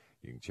system.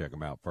 You can check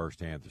them out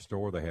firsthand at the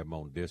store. They have them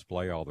on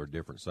display, all their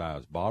different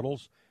size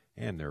bottles,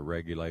 and their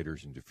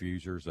regulators and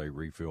diffusers. They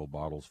refill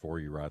bottles for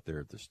you right there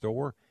at the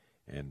store.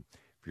 And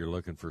if you're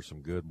looking for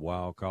some good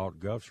wild-caught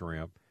Gulf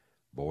shrimp,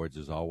 Boyd's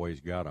has always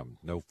got them.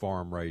 No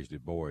farm-raised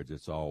at Boyd's.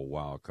 It's all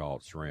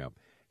wild-caught shrimp.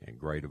 And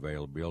great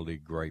availability,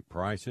 great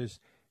prices.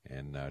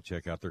 And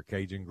check out their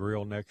Cajun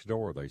Grill next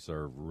door. They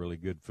serve really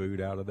good food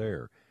out of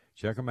there.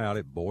 Check them out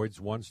at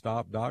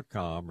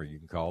boydsonestop.com, or you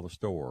can call the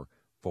store,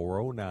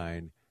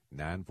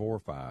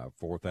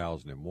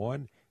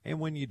 409-945-4001. And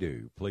when you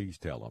do, please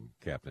tell them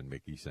Captain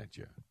Mickey sent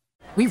you.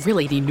 We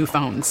really need new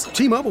phones.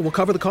 T-Mobile will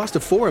cover the cost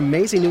of 4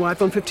 amazing new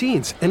iPhone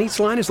 15s, and each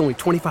line is only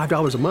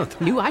 $25 a month.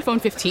 New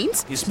iPhone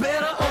 15s? It's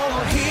better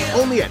over here.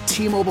 Only at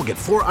T-Mobile, get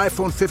 4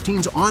 iPhone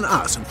 15s on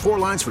us and 4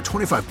 lines for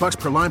 $25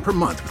 per line per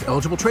month with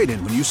eligible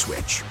trade-in when you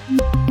switch.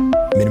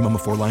 Minimum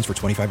of 4 lines for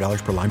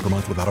 $25 per line per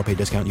month with autopay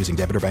discount using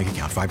debit or bank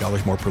account.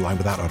 $5 more per line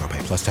without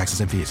autopay, plus taxes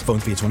and fees. Phone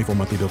fee at 24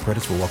 monthly bill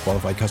credits for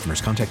well-qualified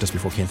customers. Contact us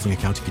before canceling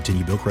account to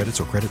continue bill credits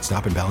or credit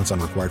stop and balance on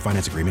required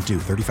finance agreement due.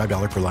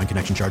 $35 per line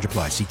connection charge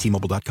applies. See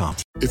T-Mobile.com.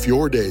 If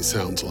your day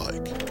sounds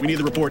like we need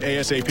the report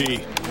ASAP,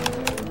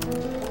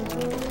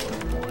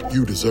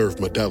 you deserve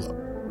Modelo.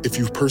 If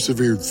you've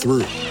persevered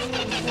through,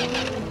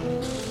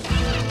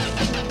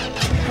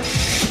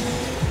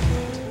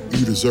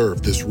 you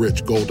deserve this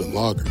rich golden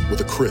lager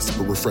with a crisp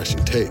but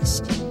refreshing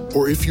taste.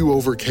 Or if you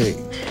overcame.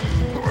 2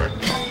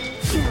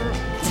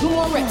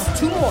 more reps,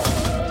 2 more.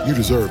 You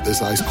deserve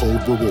this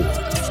ice-cold reward.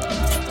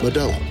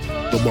 Modelo,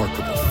 the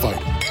Remarkable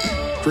Fighter.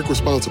 Drink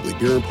responsibly.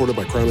 Beer imported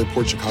by Crown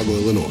Imports, Chicago,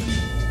 Illinois.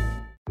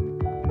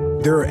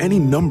 There are any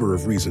number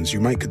of reasons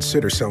you might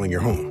consider selling your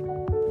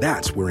home.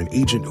 That's where an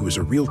agent who is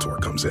a realtor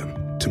comes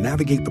in to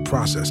navigate the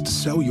process to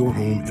sell your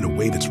home in a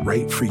way that's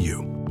right for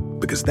you.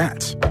 Because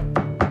that's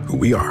who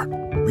we are.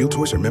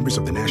 Realtors are members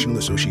of the National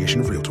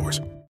Association of Realtors.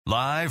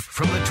 Live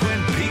from the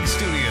Twin Peaks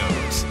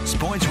Studios,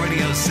 Sports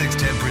Radio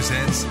 610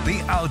 presents The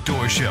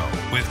Outdoor Show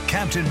with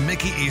Captain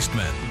Mickey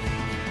Eastman.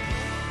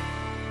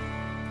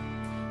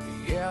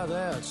 Yeah,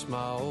 that's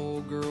my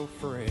old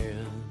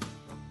girlfriend.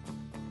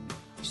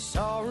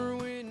 Saw her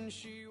when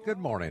she... Good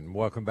morning.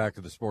 Welcome back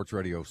to the Sports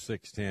Radio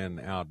 610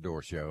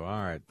 Outdoor Show.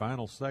 All right,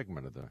 final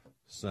segment of the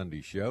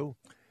Sunday show.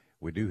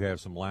 We do have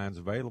some lines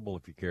available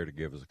if you care to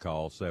give us a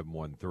call,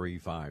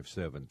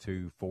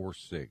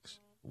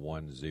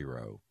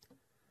 713-572-4610.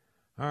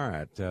 All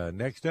right,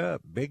 next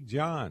up, Big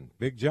John.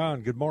 Big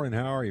John, good morning.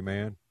 How are you,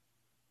 man?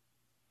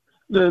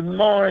 Good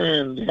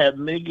morning,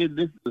 Mickey.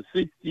 This is a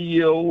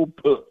 60-year-old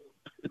pup.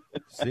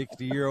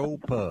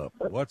 60-year-old pup.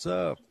 What's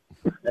up,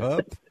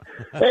 pup?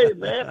 Hey,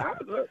 man,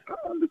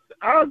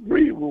 I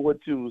agree with what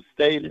you were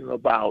stating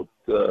about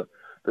the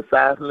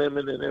size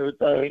limit and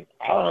everything.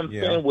 I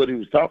understand what he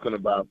was talking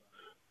about.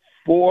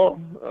 Four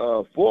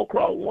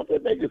across. Won't they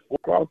make it 4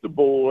 across the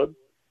board?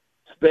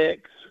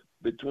 Specs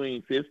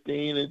between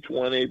 15 and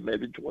 20,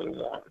 maybe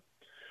 21.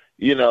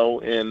 You know,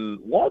 and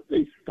once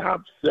they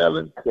stop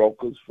selling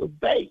croakers for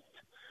bait.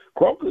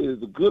 Croaker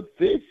is a good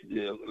fish.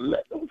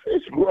 Let them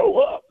fish grow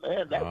up,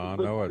 man.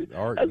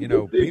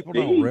 People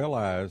don't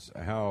realize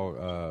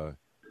how,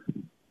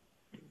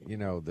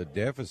 the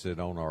deficit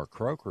on our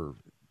croaker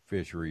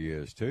fishery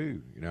is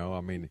too. You know,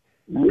 I mean,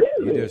 really?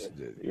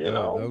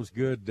 Those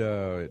good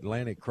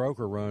Atlantic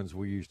croaker runs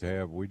we used to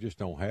have, we just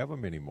don't have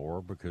them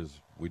anymore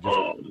because we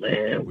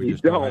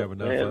just don't have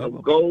enough of them.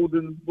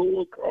 Golden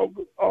bull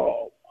croakers.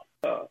 Oh, my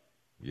God.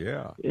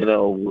 Yeah. You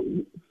know,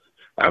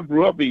 I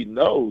grew up eating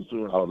those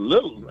when I was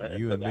little, man.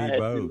 You and me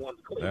both.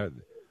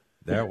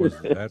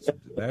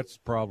 That's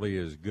probably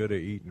as good a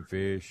eating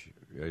fish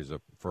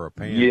for a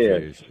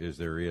panfish as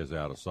there is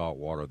out of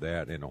saltwater.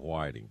 That and a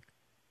whiting.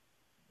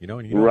 You know,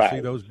 and you don't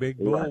see those big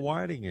bull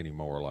whiting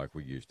anymore like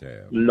we used to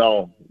have.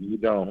 No, you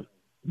don't.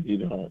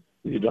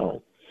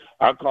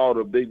 I caught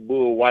a big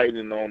bull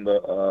whiting on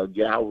the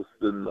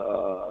Galveston,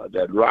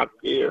 that rock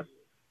there.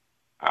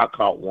 I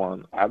caught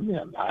one. I mean,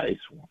 a nice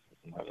one.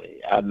 I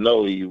mean, I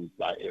know he was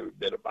like every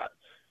bit about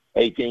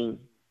 18.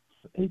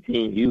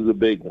 He was a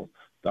big one.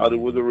 Thought it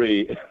was a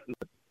red.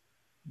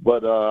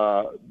 But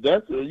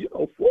that's, 4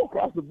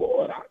 across the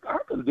board. I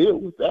can deal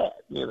with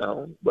that,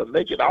 but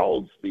make it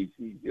all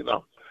species,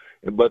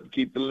 but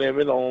keep the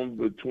limit on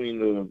between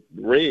the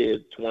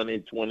red, 20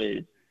 to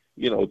 28,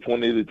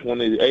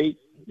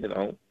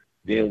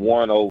 then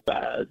 1 over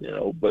 5,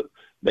 but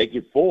make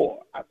it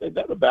 4. I think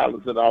that'll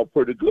balance it all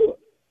pretty good.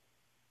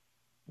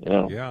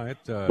 Yeah,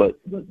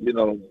 but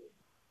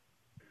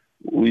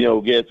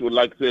guess what?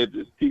 Like I said,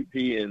 the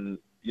TP and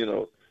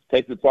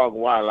Texas Park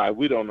and Wildlife,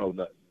 we don't know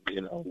nothing.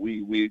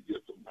 We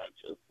just a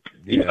bunch of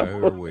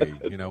who are we?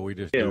 We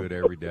just do it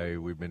every day.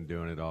 We've been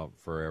doing it all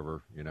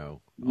forever.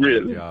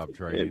 Really, job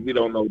training. We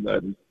don't know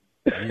nothing.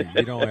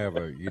 you don't have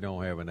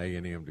an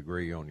A&M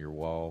degree on your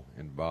wall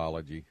in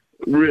biology.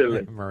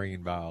 Really,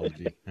 marine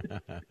biology.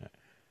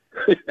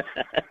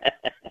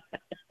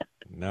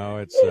 No,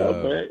 it's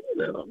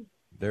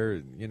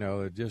there,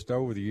 just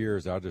over the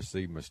years, I just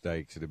see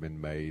mistakes that have been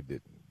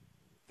made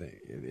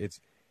that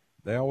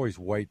they always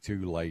wait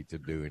too late to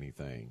do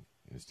anything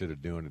instead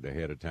of doing it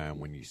ahead of time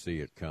when you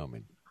see it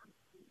coming.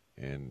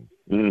 And,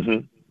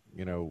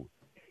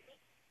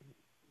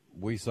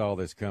 we saw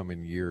this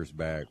coming years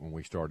back when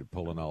we started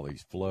pulling all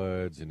these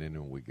floods, and then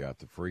when we got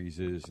the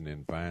freezes, and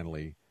then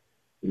finally,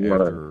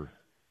 after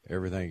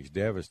everything's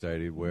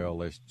devastated, well,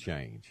 let's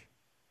change.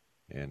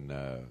 And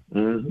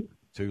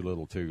too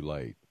little, too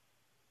late.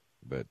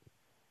 But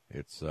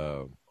it's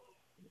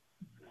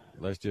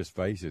let's just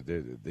face it,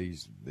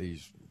 these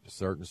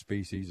certain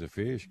species of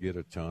fish get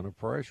a ton of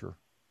pressure.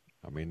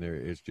 I mean,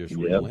 it's just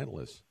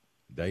relentless,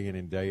 day in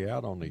and day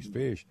out on these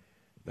fish.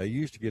 They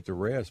used to get to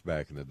rest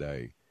back in the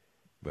day,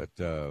 but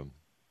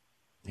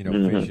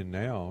fishing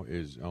now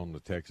is on the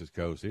Texas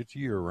coast. It's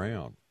year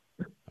round.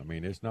 I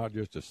mean, it's not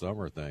just a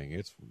summer thing.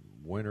 It's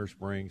winter,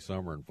 spring,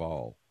 summer, and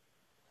fall,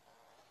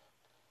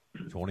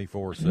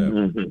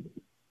 24/7.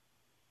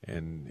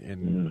 And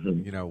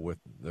with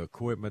the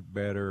equipment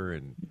better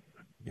and,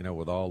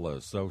 with all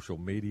the social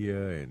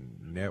media and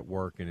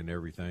networking and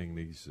everything,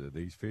 these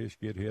fish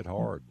get hit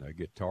hard. They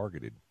get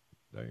targeted.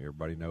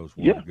 Everybody knows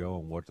where to go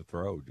and what to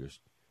throw.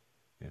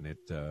 And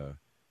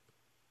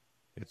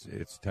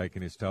it's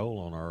taking its toll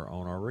on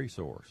our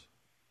resource.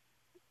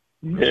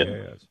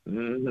 Yes.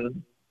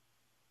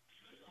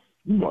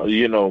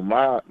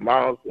 My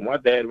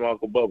dad and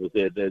Uncle Bubba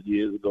said that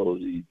years ago.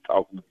 He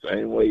talked the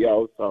same way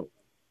y'all talk.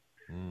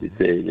 They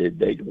say that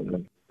they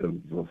going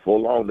before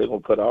long they're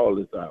gonna cut all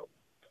this out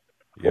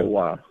for a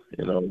while,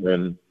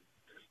 and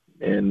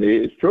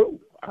it's true.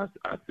 I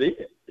see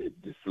it. It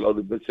just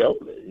slowly but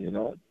surely,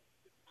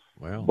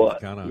 Well,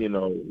 but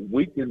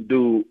we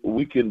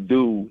can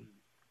do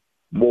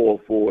more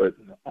for it.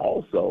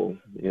 Also,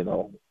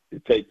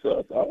 it takes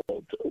us all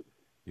too.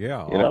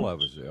 Yeah, all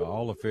of us,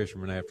 all the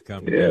fishermen have to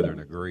come together and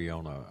agree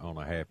on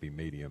a happy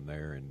medium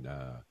there, and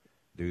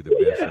do the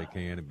best they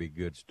can and be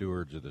good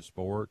stewards of the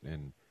sport,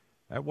 and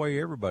that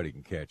way everybody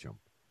can catch them.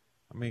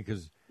 I mean,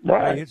 because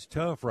hey, it's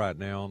tough right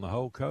now on the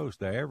whole coast.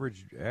 The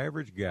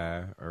average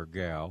guy or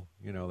gal,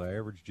 the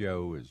average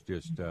Joe is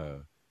just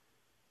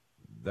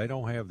they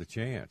don't have the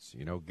chance.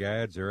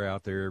 Guides are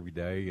out there every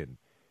day,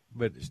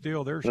 but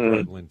still they're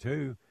struggling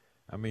too.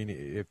 I mean,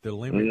 if the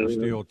limit was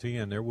still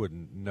 10, there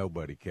wouldn't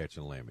nobody catch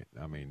a limit.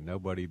 I mean,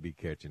 nobody be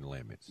catching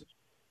limits,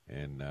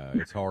 and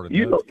it's hard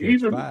enough to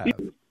catch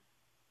 5.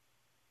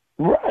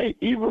 Right,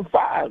 even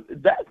 5.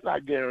 That's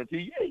not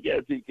guaranteed. You ain't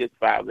guaranteed to catch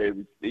 5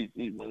 every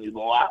species when you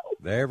go out.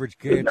 The average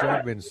catch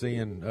I've been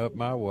seeing up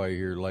my way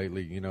here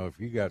lately, if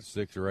you got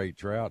 6 or 8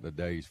 trout a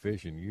day's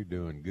fishing, you're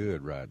doing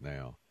good right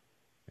now.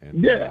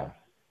 And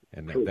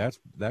and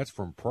that's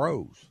from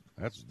pros.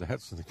 That's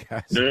the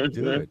guys that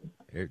do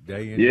it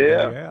day in day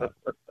out.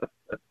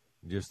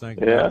 Just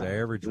think about the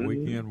average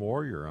weekend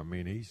warrior. I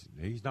mean,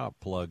 he's not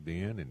plugged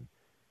in, and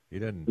he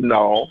doesn't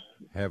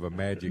have a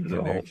magic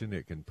connection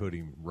that can put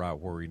him right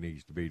where he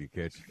needs to be to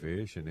catch a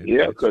fish. And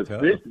because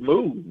fish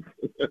move.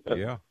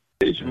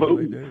 Fish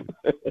move.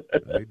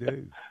 They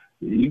do.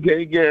 You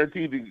can't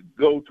guarantee to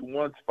go to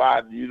one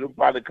spot. You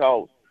probably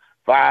caught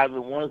 5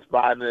 in one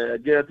spot, and I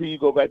guarantee you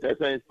go back to that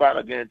same spot.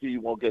 I guarantee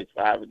you won't catch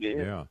 5 again.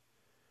 Yeah.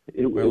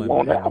 It well,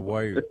 won't in the happen.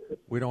 way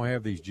we don't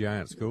have these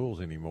giant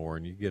schools anymore,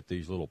 and you get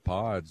these little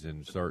pods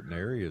in certain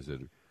areas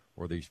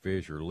where these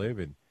fish are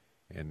living,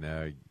 and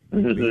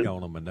you beat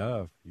on them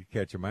enough, you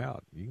catch them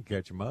out. You can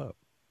catch them up.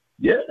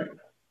 Yeah.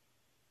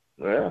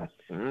 Yeah,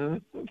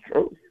 that's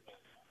true.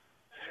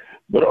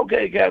 But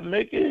okay, Captain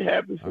Mickey,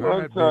 happy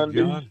fun Sunday.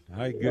 John.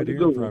 Hey, good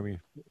hearing from you.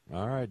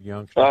 All right,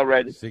 youngster. All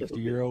right.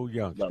 60-year-old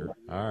youngster.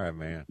 All right,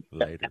 man.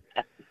 Later.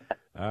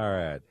 All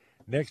right.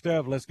 Next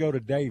up, let's go to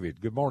David.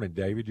 Good morning,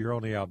 David. You're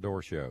on the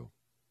Outdoor Show.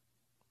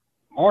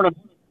 Morning,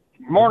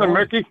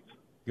 Mickey.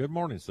 Good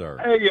morning, sir.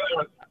 Hey,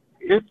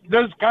 this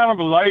is kind of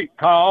a late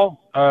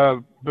call,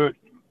 but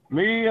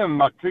me and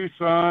my 2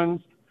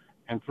 sons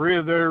and 3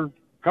 of their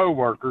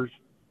co-workers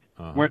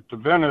went to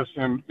Venice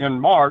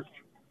in March.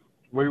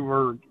 We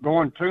were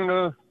going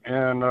tuna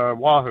and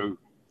wahoo.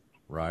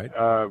 Right.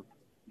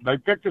 They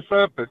picked us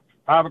up at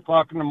 5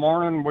 o'clock in the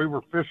morning. We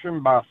were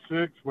fishing by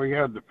 6. We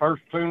had the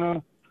first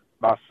tuna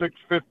by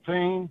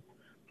 6:15,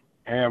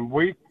 and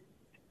we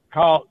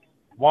caught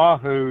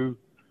wahoo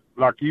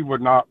like you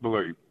would not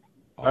believe.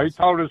 Awesome. They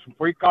told us if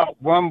we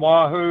caught 1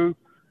 wahoo,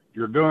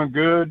 you're doing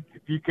good.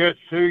 If you catch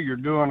 2, you're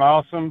doing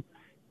awesome.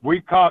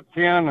 We caught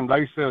 10, and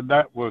they said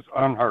that was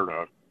unheard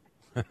of.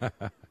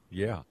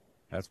 Yeah,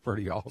 that's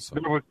pretty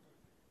awesome.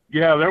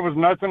 There was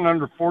nothing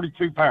under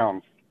 42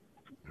 pounds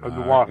of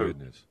the wahoo.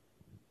 Goodness.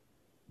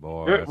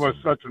 Boy, it was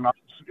such an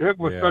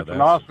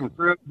awesome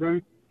trip,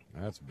 dude.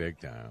 That's big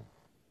time.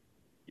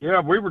 Yeah,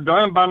 we were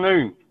done by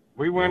noon.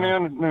 We went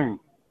in at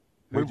noon.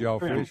 Who'd y'all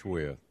fish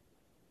with?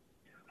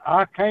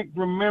 I can't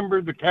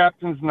remember the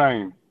captain's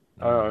name.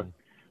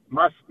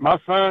 My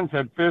sons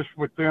had fished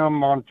with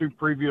them on 2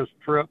 previous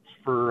trips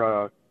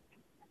for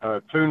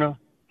tuna,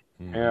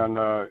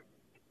 and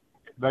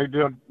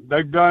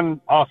they've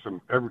done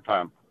awesome every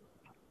time.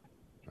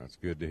 That's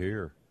good to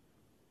hear.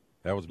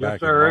 That was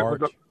back in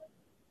March?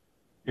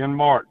 In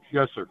March,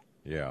 yes, sir.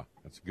 Yeah,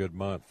 that's a good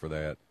month for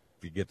that,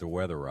 if you get the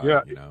weather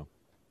right,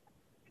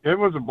 It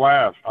was a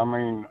blast. I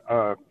mean,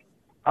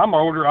 I'm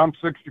older. I'm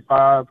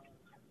 65.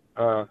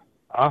 I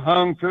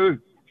hung 2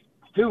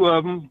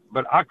 of them,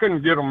 but I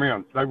couldn't get them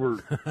in. They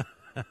were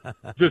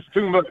just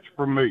too much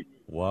for me.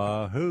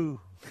 Wahoo!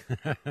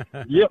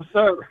 Yes,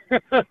 sir.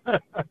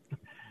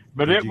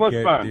 But it was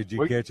fun. Did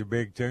you catch a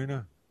big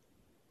tuna?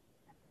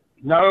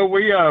 No,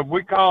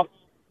 we caught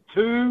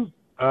 2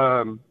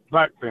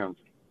 blackfins.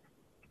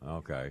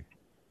 Okay.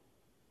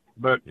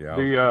 But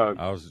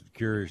I was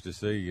curious to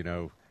see,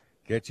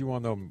 catch you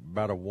on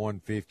about a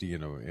 150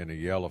 in a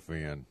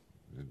yellowfin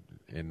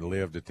and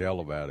live to tell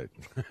about it.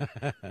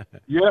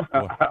 Yeah,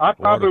 I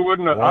probably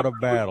wouldn't have. What a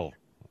battle!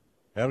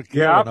 That'll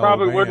kill I an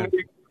probably old man.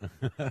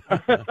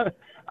 wouldn't.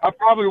 I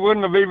probably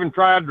wouldn't have even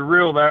tried to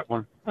reel that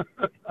one.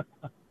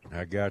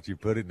 I got you.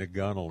 Put it in the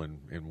gunnel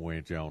and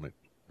winch on it.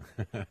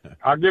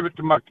 I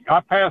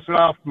pass it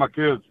off to my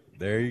kids.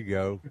 There you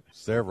go.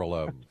 Several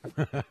of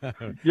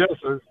them. Yes,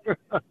 sir.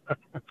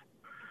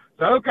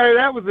 So, okay,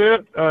 that was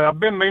it. I've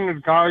been meaning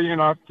to call you,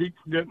 and I keep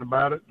forgetting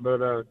about it,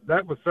 but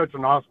that was such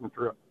an awesome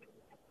trip.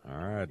 All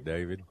right,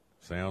 David.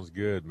 Sounds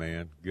good,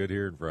 man. Good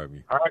hearing from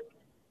you.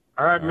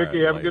 All right,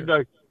 Mickey, have a good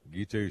day.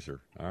 You too,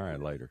 sir. All right,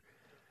 later.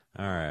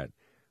 All right.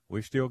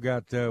 we've still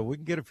got, we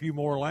can get a few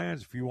more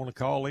lines. If you want to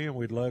call in,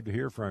 we'd love to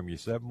hear from you.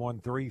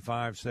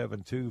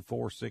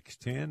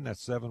 713-572-4610.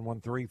 That's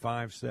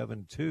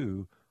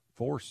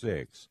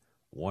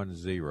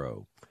 713-572-4610.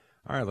 All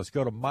right, let's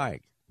go to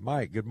Mike.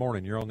 Mike, good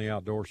morning. You're on the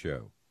Outdoor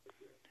Show.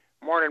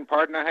 Morning,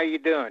 partner. How you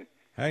doing?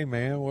 Hey,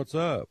 man, what's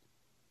up?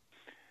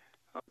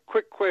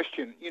 Quick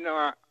question. You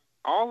know,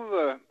 all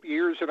the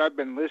years that I've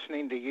been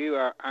listening to you,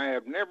 I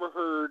have never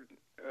heard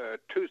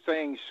two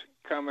things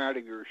come out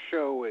of your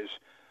show is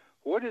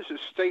what is the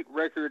state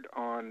record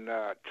on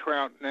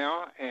trout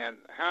now, and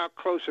how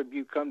close have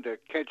you come to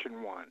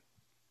catching one?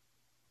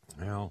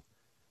 Well,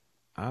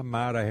 I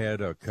might have had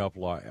a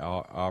couple of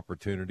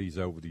opportunities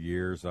over the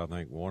years. I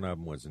think one of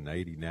them was in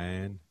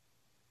 '89.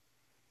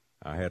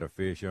 I had a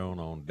fish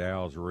on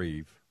Dow's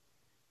Reef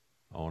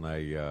on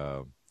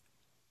a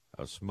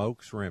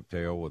smoked shrimp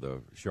tail with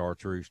a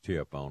chartreuse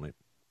tip on it.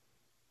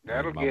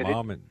 That'll get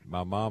it.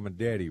 My mom and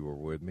daddy were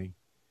with me,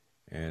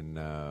 and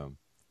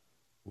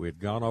we had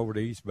gone over to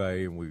East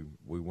Bay, and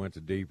we went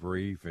to Deep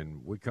Reef,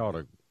 and we caught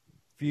a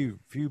few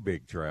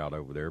big trout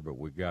over there, but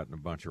we gotten a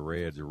bunch of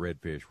reds. The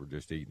redfish were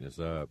just eating us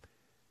up,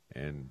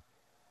 and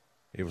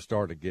it was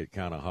starting to get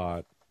kind of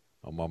hot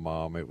on my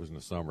mom. It was in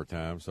the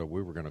summertime, so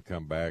we were going to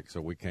come back.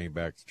 So we came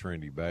back to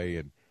Trinity Bay,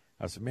 and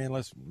I said, man,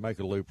 let's make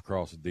a loop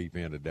across the deep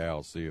end of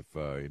Dallas, see if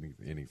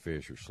any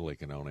fish are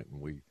slicking on it.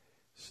 And we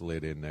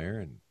slid in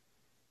there,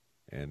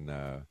 and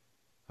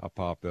I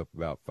popped up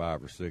about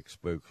 5 or 6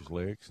 spook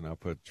slicks, and I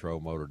put the troll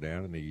motor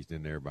down and eased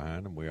in there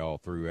behind them. We all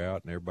threw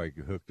out, and everybody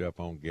hooked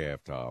up on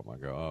gaff top. I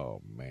go,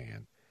 oh,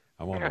 man,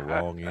 I'm on the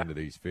wrong end of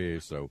these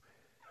fish. So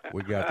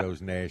we got those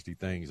nasty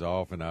things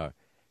off, and I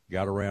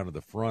got around to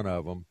the front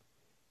of them,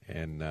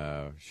 and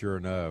sure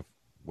enough,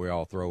 we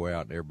all throw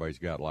out, and everybody's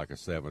got like a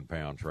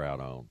 7-pound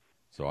trout on.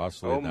 So I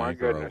slid the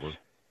anchor over,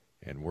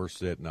 and we're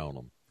sitting on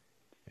them.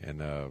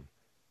 And I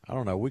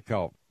don't know, we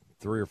caught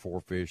 3 or 4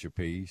 fish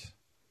apiece,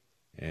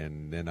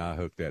 and then I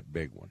hooked that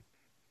big one.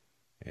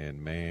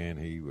 And, man,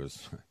 he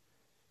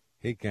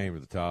came to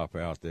the top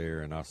out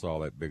there, and I saw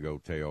that big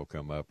old tail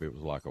come up. It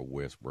was like a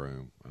whisk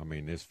broom. I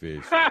mean, this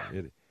fish,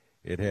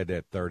 it had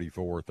that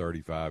 34,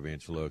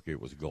 35-inch look.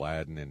 It was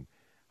gliding, and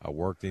I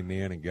worked him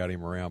in and got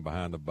him around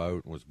behind the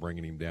boat and was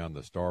bringing him down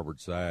the starboard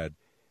side.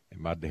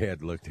 And my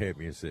dad looked at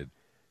me and said,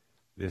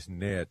 this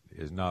net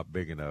is not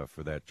big enough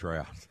for that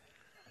trout.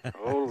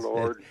 Oh,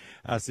 Lord.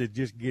 I said,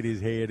 just get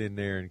his head in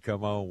there and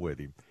come on with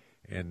him.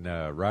 And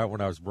right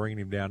when I was bringing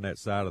him down that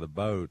side of the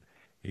boat,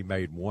 he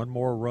made one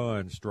more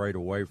run straight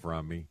away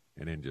from me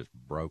and then just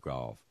broke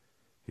off.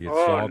 He had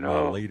sawed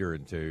my leader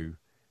in two.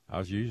 I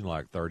was using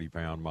like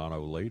 30-pound mono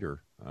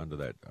leader under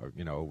that,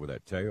 over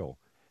that tail.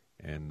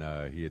 And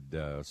he had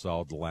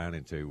sawed the line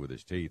in two with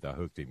his teeth. I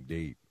hooked him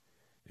deep.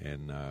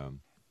 And,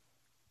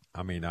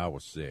 I mean, I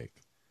was sick.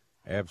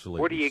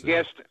 Absolutely. What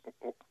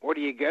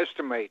do you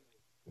guesstimate?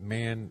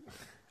 Man,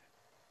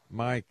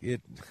 Mike,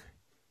 at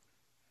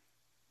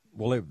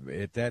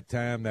that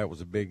time, that was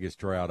the biggest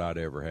trout I'd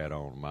ever had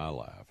on in my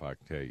life. I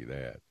can tell you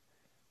that.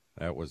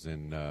 That was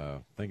in, I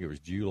think it was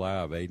July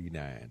of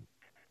 '89.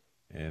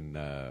 And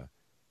I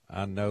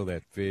know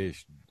that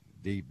fish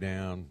deep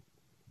down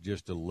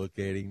just to look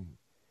at him.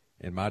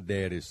 And my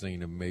dad has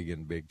seen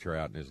 1,000,000 big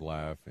trout in his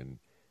life, and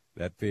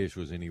that fish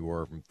was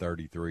anywhere from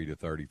 33 to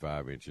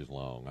 35 inches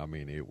long. I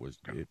mean, it was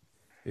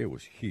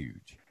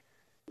huge.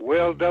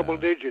 Well, double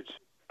digits.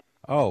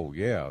 Oh,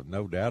 yeah,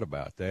 no doubt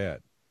about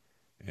that.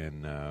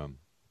 And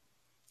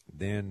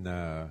then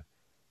I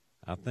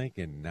think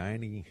in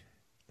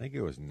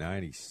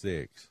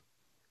 96,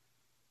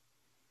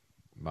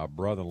 my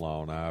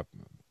brother-in-law and I,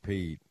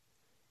 Pete,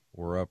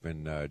 were up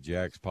in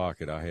Jack's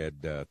Pocket. I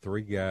had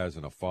 3 guys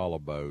in a follow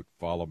boat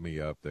follow me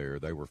up there.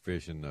 They were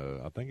fishing,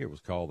 I think it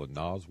was called the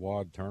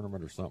Noswad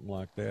tournament or something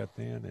like that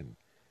then, and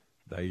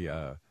they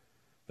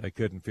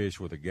couldn't fish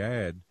with a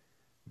guide,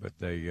 but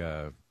they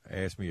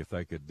asked me if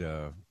they could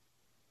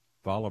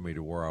follow me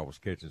to where I was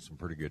catching some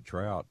pretty good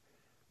trout.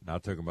 And I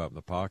took them up in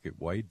the pocket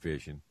wade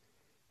fishing,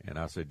 and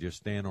I said, just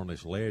stand on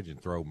this ledge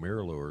and throw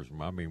mirror lures.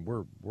 I mean,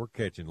 we're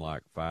catching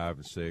like 5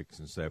 and 6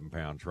 and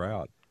 7-pound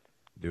trout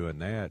doing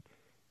that.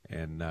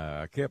 And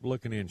I kept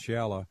looking in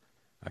shallow.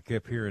 I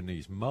kept hearing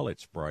these mullet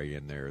spray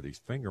in there,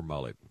 these finger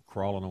mullet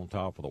crawling on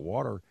top of the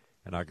water,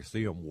 and I could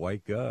see them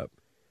wake up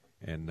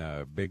and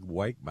big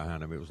wake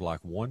behind them. It was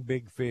like one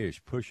big fish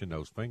pushing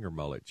those finger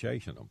mullet,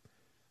 chasing them.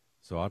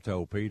 So I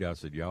told Pete, I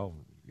said, y'all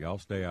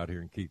stay out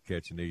here and keep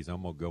catching these.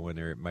 I'm going to go in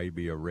there. It may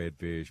be a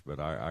redfish, but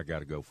I got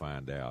to go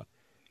find out.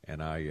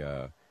 And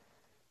I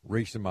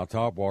reached in my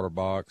topwater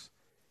box,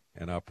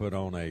 and I put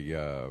on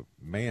a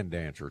man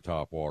dancer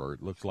topwater.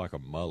 It looks like a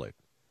mullet.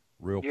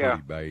 Real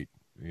pretty bait.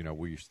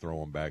 We used to throw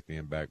them back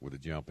with the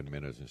jumping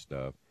minnows and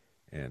stuff.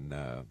 And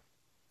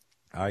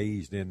I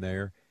eased in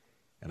there,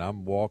 and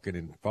I'm walking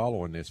and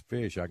following this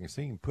fish. I can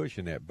see him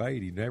pushing that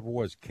bait. He never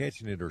was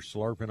catching it or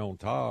slurping on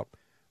top,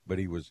 but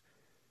he was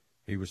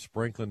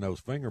sprinkling those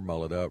finger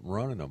mullet up and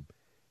running them.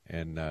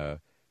 And I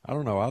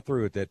don't know, I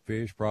threw at that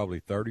fish probably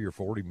 30 or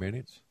 40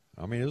 minutes.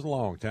 I mean, it was a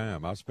long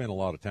time. I spent a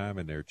lot of time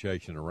in there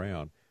chasing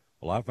around.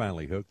 Well, I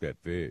finally hooked that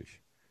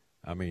fish.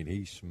 I mean,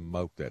 he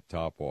smoked that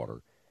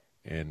topwater,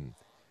 and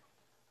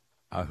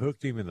I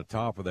hooked him in the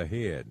top of the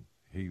head.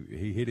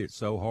 He hit it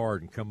so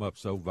hard and come up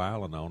so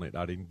violent on it,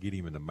 I didn't get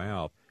him in the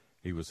mouth.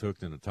 He was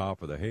hooked in the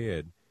top of the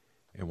head,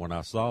 and when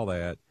I saw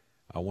that,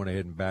 I went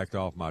ahead and backed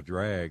off my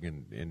drag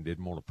and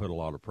didn't want to put a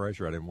lot of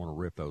pressure. I didn't want to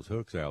rip those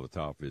hooks out of the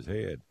top of his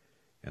head.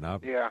 And I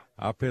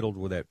piddled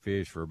with that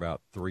fish for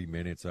about 3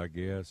 minutes, I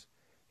guess,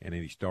 and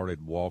then he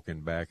started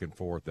walking back and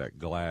forth, that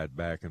glide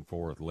back and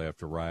forth left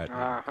to right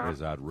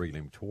as I'd reel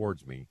him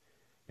towards me.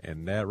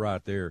 And that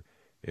right there,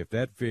 if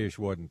that fish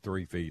wasn't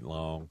 3 feet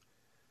long,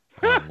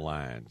 I'm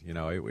lying. You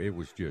know, it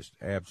was just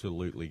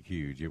absolutely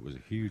huge. It was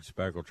a huge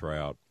speckled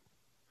trout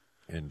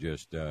and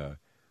just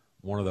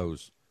one of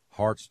those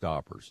heart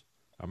stoppers.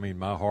 I mean,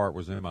 my heart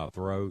was in my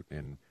throat,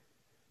 and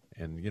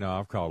you know,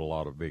 I've caught a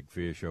lot of big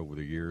fish over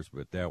the years,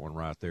 but that one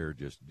right there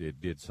just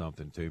did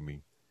something to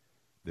me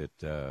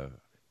that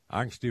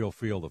I can still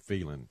feel the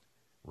feeling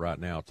right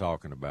now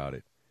talking about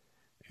it.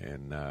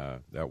 And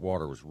that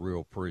water was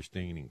real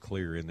pristine and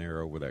clear in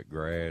there over that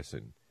grass,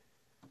 and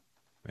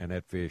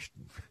that fish,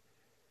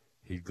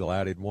 he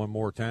glided one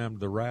more time to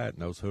the right,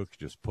 and those hooks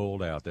just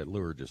pulled out. That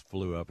lure just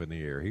flew up in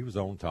the air. He was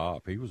on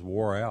top. He was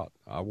wore out.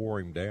 I wore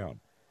him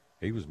down.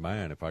 He was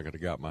mine if I could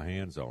have got my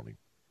hands on him.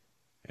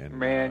 And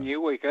man,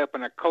 you wake up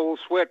in a cold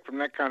sweat from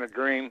that kind of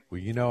dream.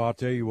 Well, you know, I'll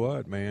tell you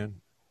what,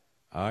 man.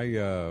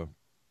 I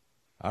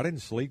didn't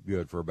sleep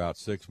good for about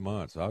 6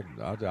 months. I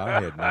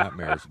had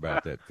nightmares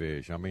about that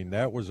fish. I mean,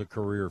 that was a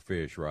career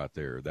fish right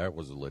there. That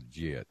was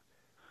legit.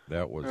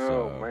 That was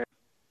man.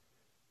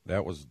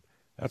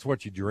 That's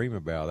what you dream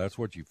about. That's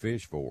what you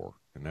fish for,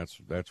 and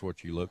that's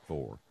what you look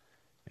for.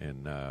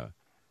 And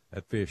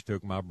that fish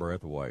took my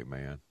breath away,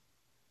 man.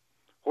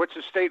 What's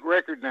the state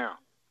record now?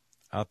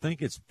 I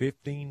think it's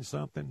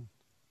 15-something.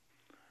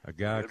 A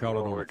guy caught it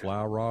on a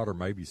fly rod, or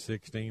maybe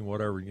 16,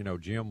 whatever. You know,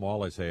 Jim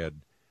Wallace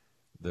had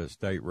the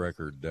state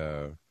record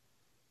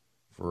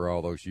for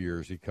all those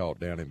years. He caught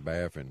down in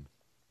Baffin,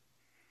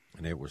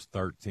 and it was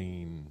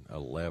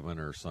 13-11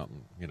 or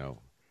something, you know,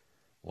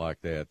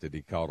 like that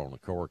he caught on a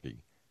corky.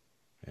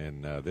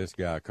 And this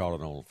guy caught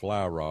it on a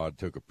fly rod,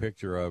 took a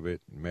picture of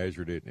it,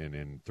 measured it, and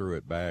then threw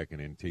it back, and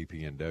then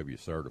TPNW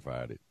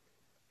certified it.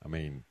 I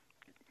mean,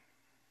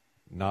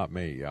 not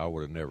me. I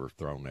would have never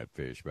thrown that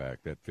fish back.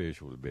 That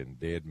fish would have been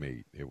dead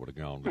meat. It would have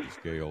gone to the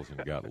scales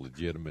and got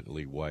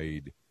legitimately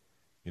weighed,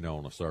 you know,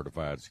 on a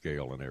certified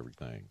scale and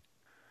everything.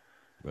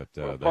 But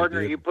well,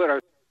 partner,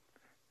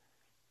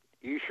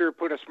 you sure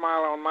put a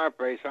smile on my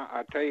face.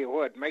 I tell you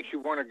what, it makes you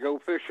want to go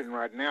fishing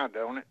right now,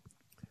 don't it?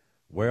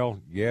 Well,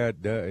 yeah,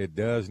 it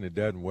does, and it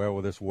doesn't. Well,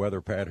 with this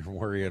weather pattern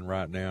we're in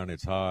right now, and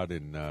it's hot,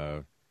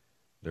 and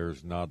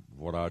there's not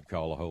what I'd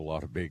call a whole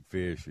lot of big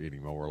fish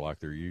anymore like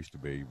there used to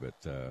be.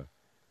 But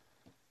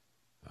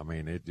I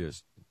mean, it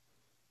just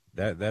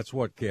that's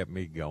what kept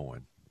me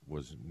going,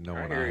 was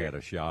knowing I had a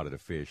shot at a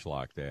fish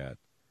like that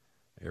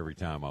every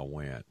time I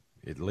went.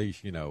 At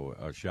least, you know,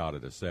 a shot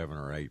at a 7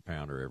 or 8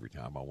 pounder every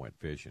time I went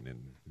fishing,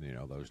 and you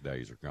know, those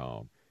days are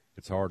gone.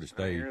 It's hard to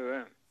stay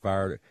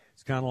fired.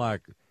 It's kind of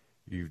like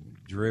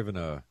you've driven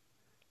a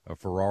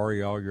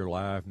Ferrari all your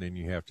life, and then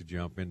you have to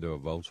jump into a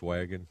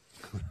Volkswagen.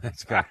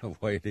 That's kind of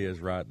the way it is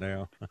right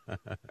now.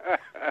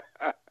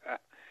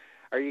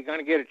 Are you going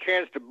to get a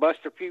chance to bust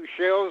a few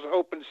shells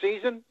open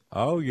season?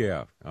 Oh,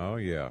 yeah.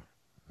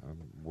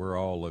 We're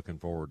all looking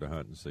forward to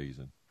hunting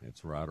season.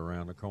 It's right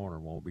around the corner.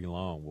 Won't be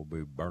long. We'll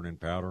be burning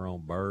powder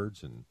on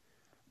birds, and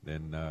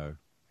then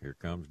here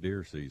comes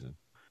deer season.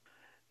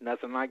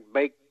 Nothing like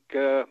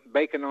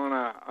bacon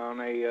on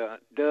a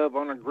dove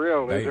on a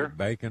grill, is there?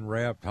 Bacon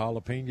wrapped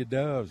jalapeno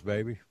doves,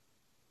 baby.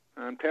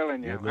 I'm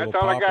telling you. That's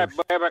all I got,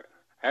 baby.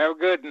 Have a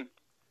good one.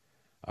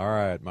 All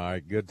right,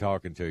 Mike. Good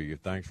talking to you.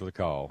 Thanks for the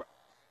call.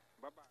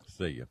 Bye-bye.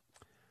 See you.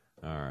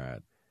 All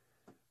right.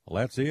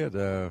 Well, that's it.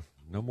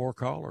 No more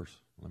callers.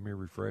 Let me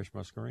refresh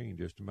my screen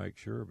just to make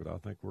sure, but I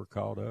think we're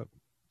caught up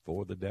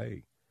for the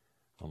day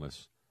on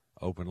this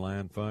Open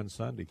Line Fun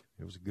Sunday.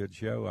 It was a good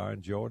show. I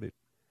enjoyed it,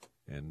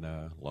 and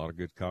a lot of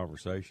good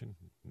conversation.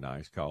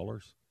 Nice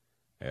callers,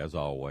 as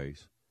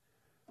always.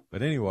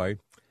 But anyway,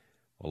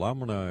 well, I'm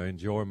going to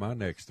enjoy my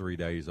next 3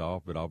 days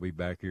off, but I'll be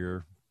back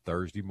here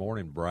Thursday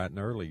morning bright and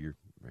early. You're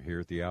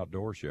here at the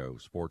Outdoor Show,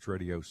 Sports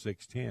Radio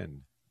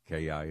 610,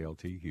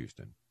 KILT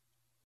Houston.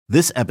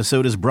 This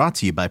episode is brought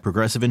to you by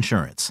Progressive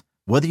Insurance.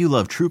 Whether you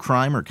love true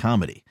crime or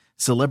comedy,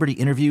 celebrity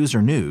interviews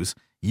or news,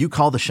 you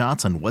call the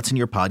shots on what's in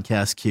your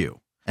podcast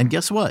queue. And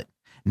guess what?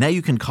 Now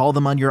you can call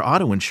them on your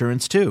auto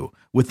insurance too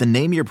with the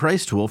Name Your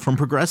Price tool from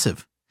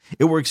Progressive.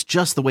 It works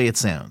just the way it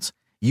sounds.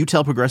 You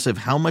tell Progressive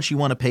how much you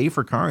want to pay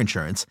for car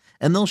insurance,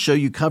 and they'll show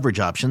you coverage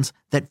options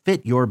that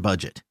fit your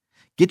budget.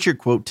 Get your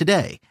quote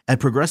today at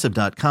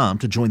Progressive.com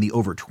to join the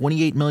over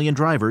 28 million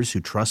drivers who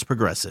trust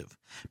Progressive.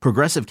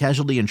 Progressive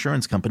Casualty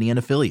Insurance Company and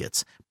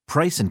Affiliates.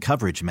 Price and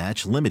coverage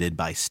match limited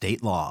by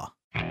state law.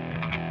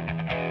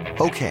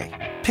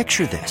 Okay,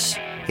 picture this.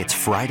 It's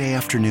Friday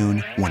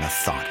afternoon when a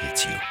thought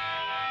hits you.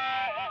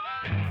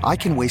 I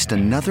can waste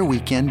another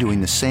weekend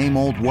doing the same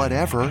old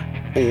whatever,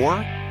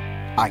 or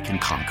I can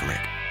conquer it.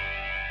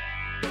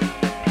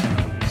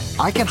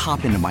 I can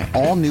hop into my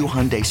all-new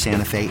Hyundai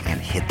Santa Fe and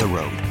hit the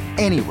road.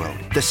 Any road.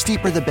 The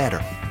steeper, the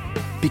better.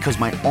 Because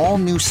my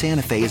all-new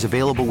Santa Fe is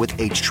available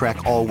with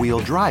H-Track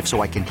all-wheel drive,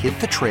 so I can hit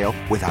the trail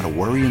without a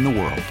worry in the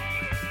world.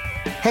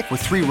 Heck, with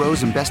 3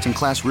 rows and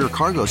best-in-class rear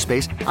cargo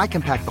space, I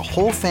can pack the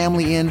whole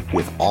family in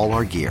with all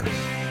our gear.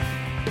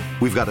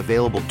 We've got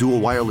available dual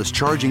wireless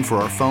charging for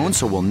our phones,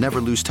 so we'll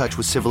never lose touch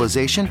with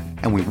civilization,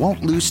 and we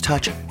won't lose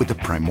touch with the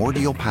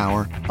primordial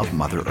power of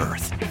Mother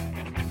Earth.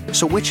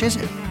 So which is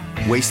it?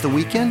 Waste the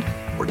weekend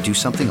or do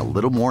something a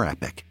little more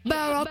epic?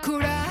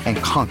 And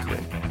conquer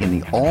it in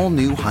the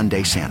all-new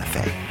Hyundai Santa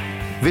Fe.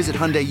 Visit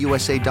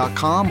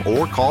HyundaiUSA.com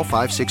or call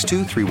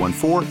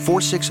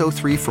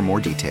 562-314-4603 for more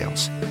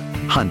details.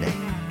 Hyundai,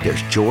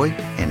 there's joy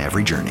in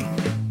every journey.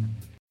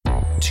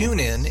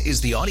 TuneIn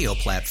is the audio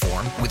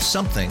platform with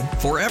something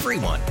for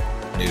everyone.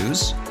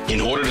 News.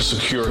 In order to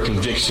secure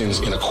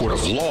convictions in a court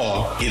of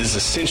law, it is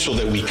essential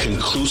that we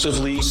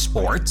conclusively.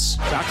 Sports.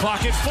 Shot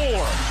clock at 4.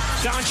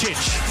 Doncic.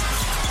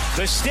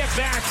 The step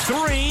back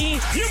 3.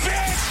 You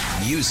bet.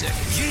 Music.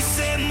 You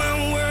set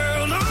my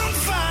world on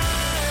fire.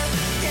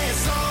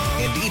 Yes,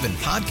 and even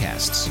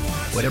podcasts.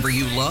 Whatever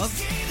you love,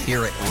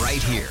 hear it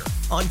right here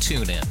on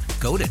TuneIn.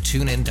 Go to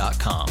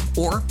TuneIn.com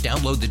or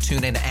download the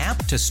TuneIn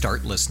app to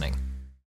start listening.